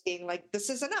like just being like, this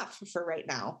is enough for right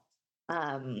now.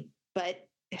 But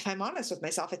if I'm honest with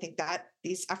myself, I think that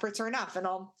these efforts are enough. And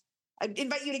I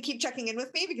invite you to keep checking in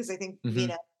with me because I think,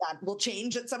 that will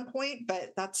change at some point,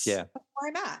 but that's where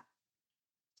I'm at.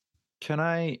 Can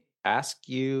I ask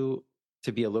you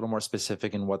to be a little more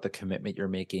specific in what the commitment you're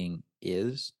making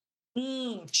is?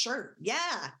 Sure.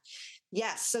 Yeah.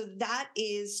 Yes. So that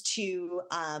is to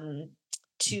kind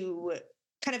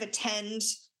of attend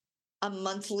a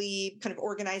monthly kind of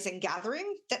organizing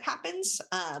gathering that happens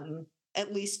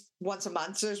at least once a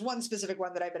month. So there's one specific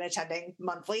one that I've been attending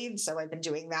monthly. And so I've been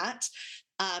doing that.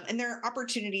 And there are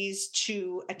opportunities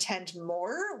to attend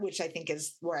more, which I think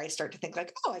is where I start to think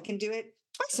like, oh, I can do it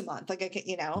twice a month. Like I can,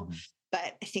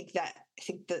 but I think that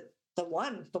the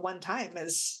one time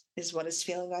is what is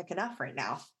feeling like enough right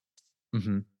now.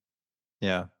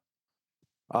 Yeah.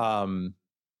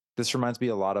 This reminds me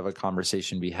a lot of a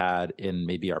conversation we had in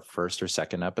maybe our first or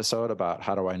second episode about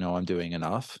how do I know I'm doing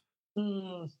enough?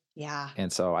 Yeah.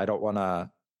 And so I don't want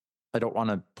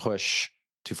to push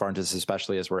too far into this,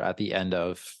 especially as we're at the end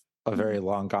of a very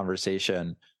long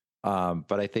conversation.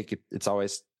 But I think it's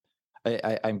always,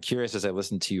 I'm curious as I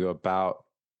listen to you about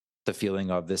the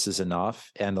feeling of this is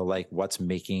enough and the like, what's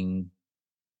making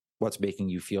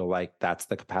you feel like that's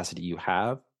the capacity you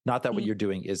have. Not that what you're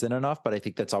doing isn't enough, but I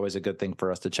think that's always a good thing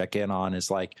for us to check in on is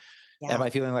like, am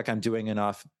I feeling like I'm doing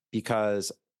enough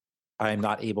because I'm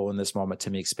not able in this moment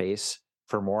to make space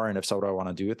for more? And if so, what do I want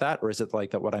to do with that? Or is it like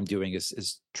that what I'm doing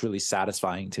is truly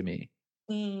satisfying to me?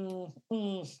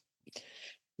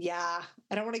 Yeah.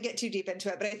 I don't want to get too deep into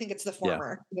it, but I think it's the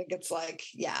former. I think it's like,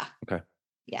 Okay.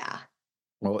 Yeah.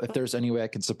 Well, if there's any way I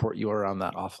can support you around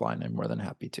that offline, I'm more than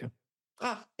happy to.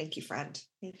 Oh, thank you, friend.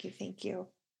 Thank you. Thank you.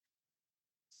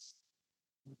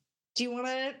 Do you want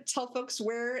to tell folks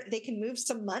where they can move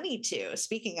some money to?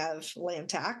 Speaking of land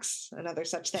tax and other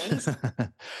such things.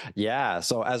 Yeah.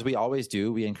 So as we always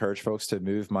do, we encourage folks to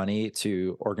move money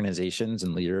to organizations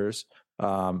and leaders,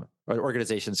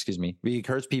 organizations, excuse me. We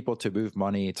encourage people to move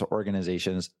money to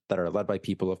organizations that are led by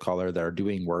people of color that are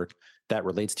doing work that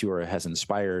relates to or has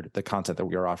inspired the content that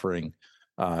we are offering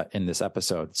in this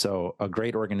episode. So a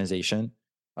great organization,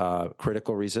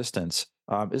 Critical Resistance.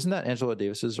 Isn't that Angela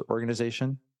Davis's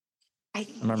organization? Am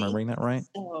I remembering that right?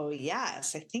 Oh,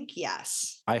 yes. I think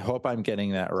yes. I hope I'm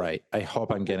getting that right. I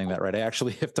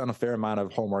actually have done a fair amount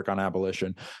of homework on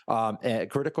abolition.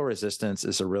 Critical Resistance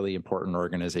is a really important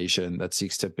organization that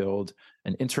seeks to build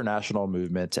an international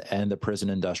movement to end the prison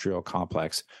industrial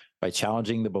complex by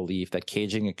challenging the belief that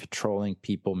caging and controlling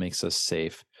people makes us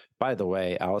safe. By the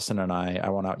way, Alison and I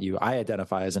want out you. I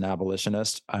identify as an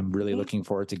abolitionist. I'm really looking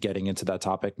forward to getting into that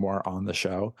topic more on the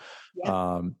show.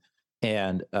 Yeah.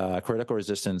 And Critical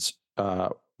Resistance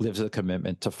lives a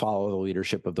commitment to follow the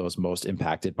leadership of those most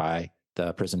impacted by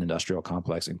the prison industrial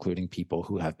complex, including people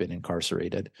who have been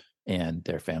incarcerated and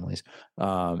their families.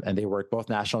 And they work both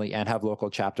nationally and have local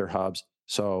chapter hubs.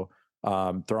 So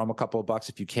throw them a couple of bucks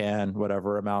if you can,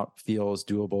 whatever amount feels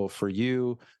doable for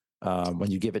you.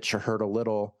 When you give it your hurt a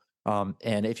little.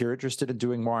 And if you're interested in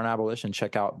doing more on abolition,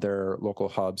 check out their local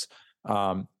hubs.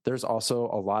 There's also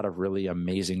a lot of really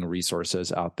amazing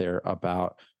resources out there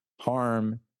about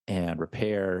harm and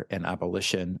repair and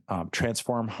abolition.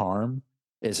 Transform Harm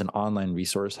is an online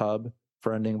resource hub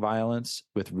for ending violence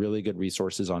with really good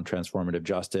resources on transformative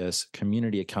justice,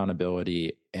 community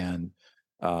accountability, and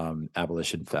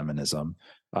abolition feminism.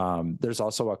 There's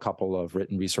also a couple of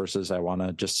written resources I want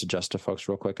to just suggest to folks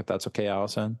real quick, if that's okay,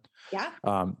 Alison. Yeah.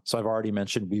 So I've already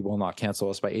mentioned We Will Not Cancel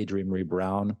Us by Adrienne Marie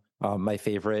Brown. My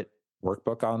favorite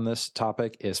workbook on this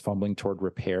topic is Fumbling Toward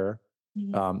Repair,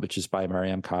 which is by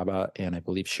Mariam Kaba and I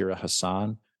believe Shira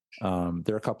Hassan.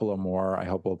 There are a couple of more. I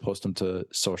hope we'll post them to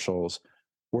socials.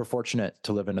 We're fortunate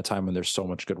to live in a time when there's so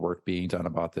much good work being done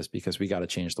about this, because we got to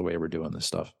change the way we're doing this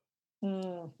stuff.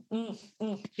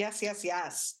 Yes, yes,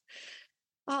 yes.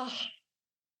 Oh,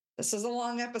 this is a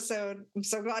long episode. I'm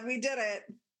so glad we did it.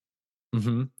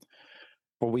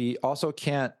 But we also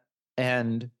can't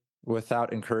end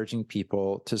without encouraging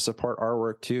people to support our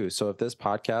work too. So if this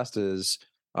podcast is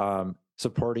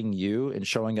supporting you and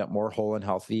showing up more whole and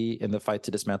healthy in the fight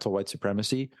to dismantle white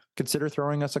supremacy, consider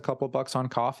throwing us a couple bucks on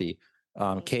coffee.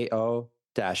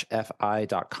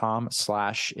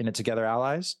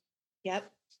 ko-fi.com/InItTogetherAllies.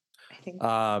 Yep. I think.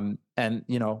 And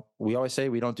we always say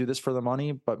we don't do this for the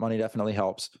money, but money definitely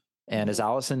helps. And as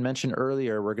Alison mentioned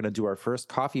earlier, we're going to do our first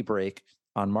coffee break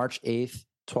on March 8th,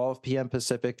 12 p.m.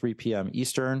 Pacific, 3 p.m.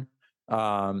 Eastern.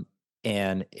 And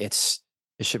it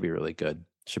should be really good.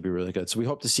 Should be really good. So we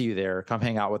hope to see you there. Come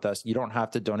hang out with us. You don't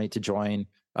have to donate to join.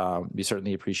 We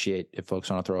certainly appreciate if folks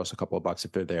want to throw us a couple of bucks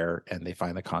if they're there and they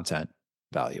find the content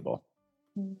valuable.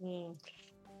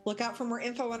 Look out for more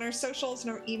info on our socials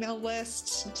and our email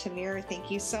list. Tamir, thank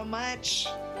you so much.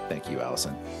 Thank you,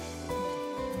 Alison.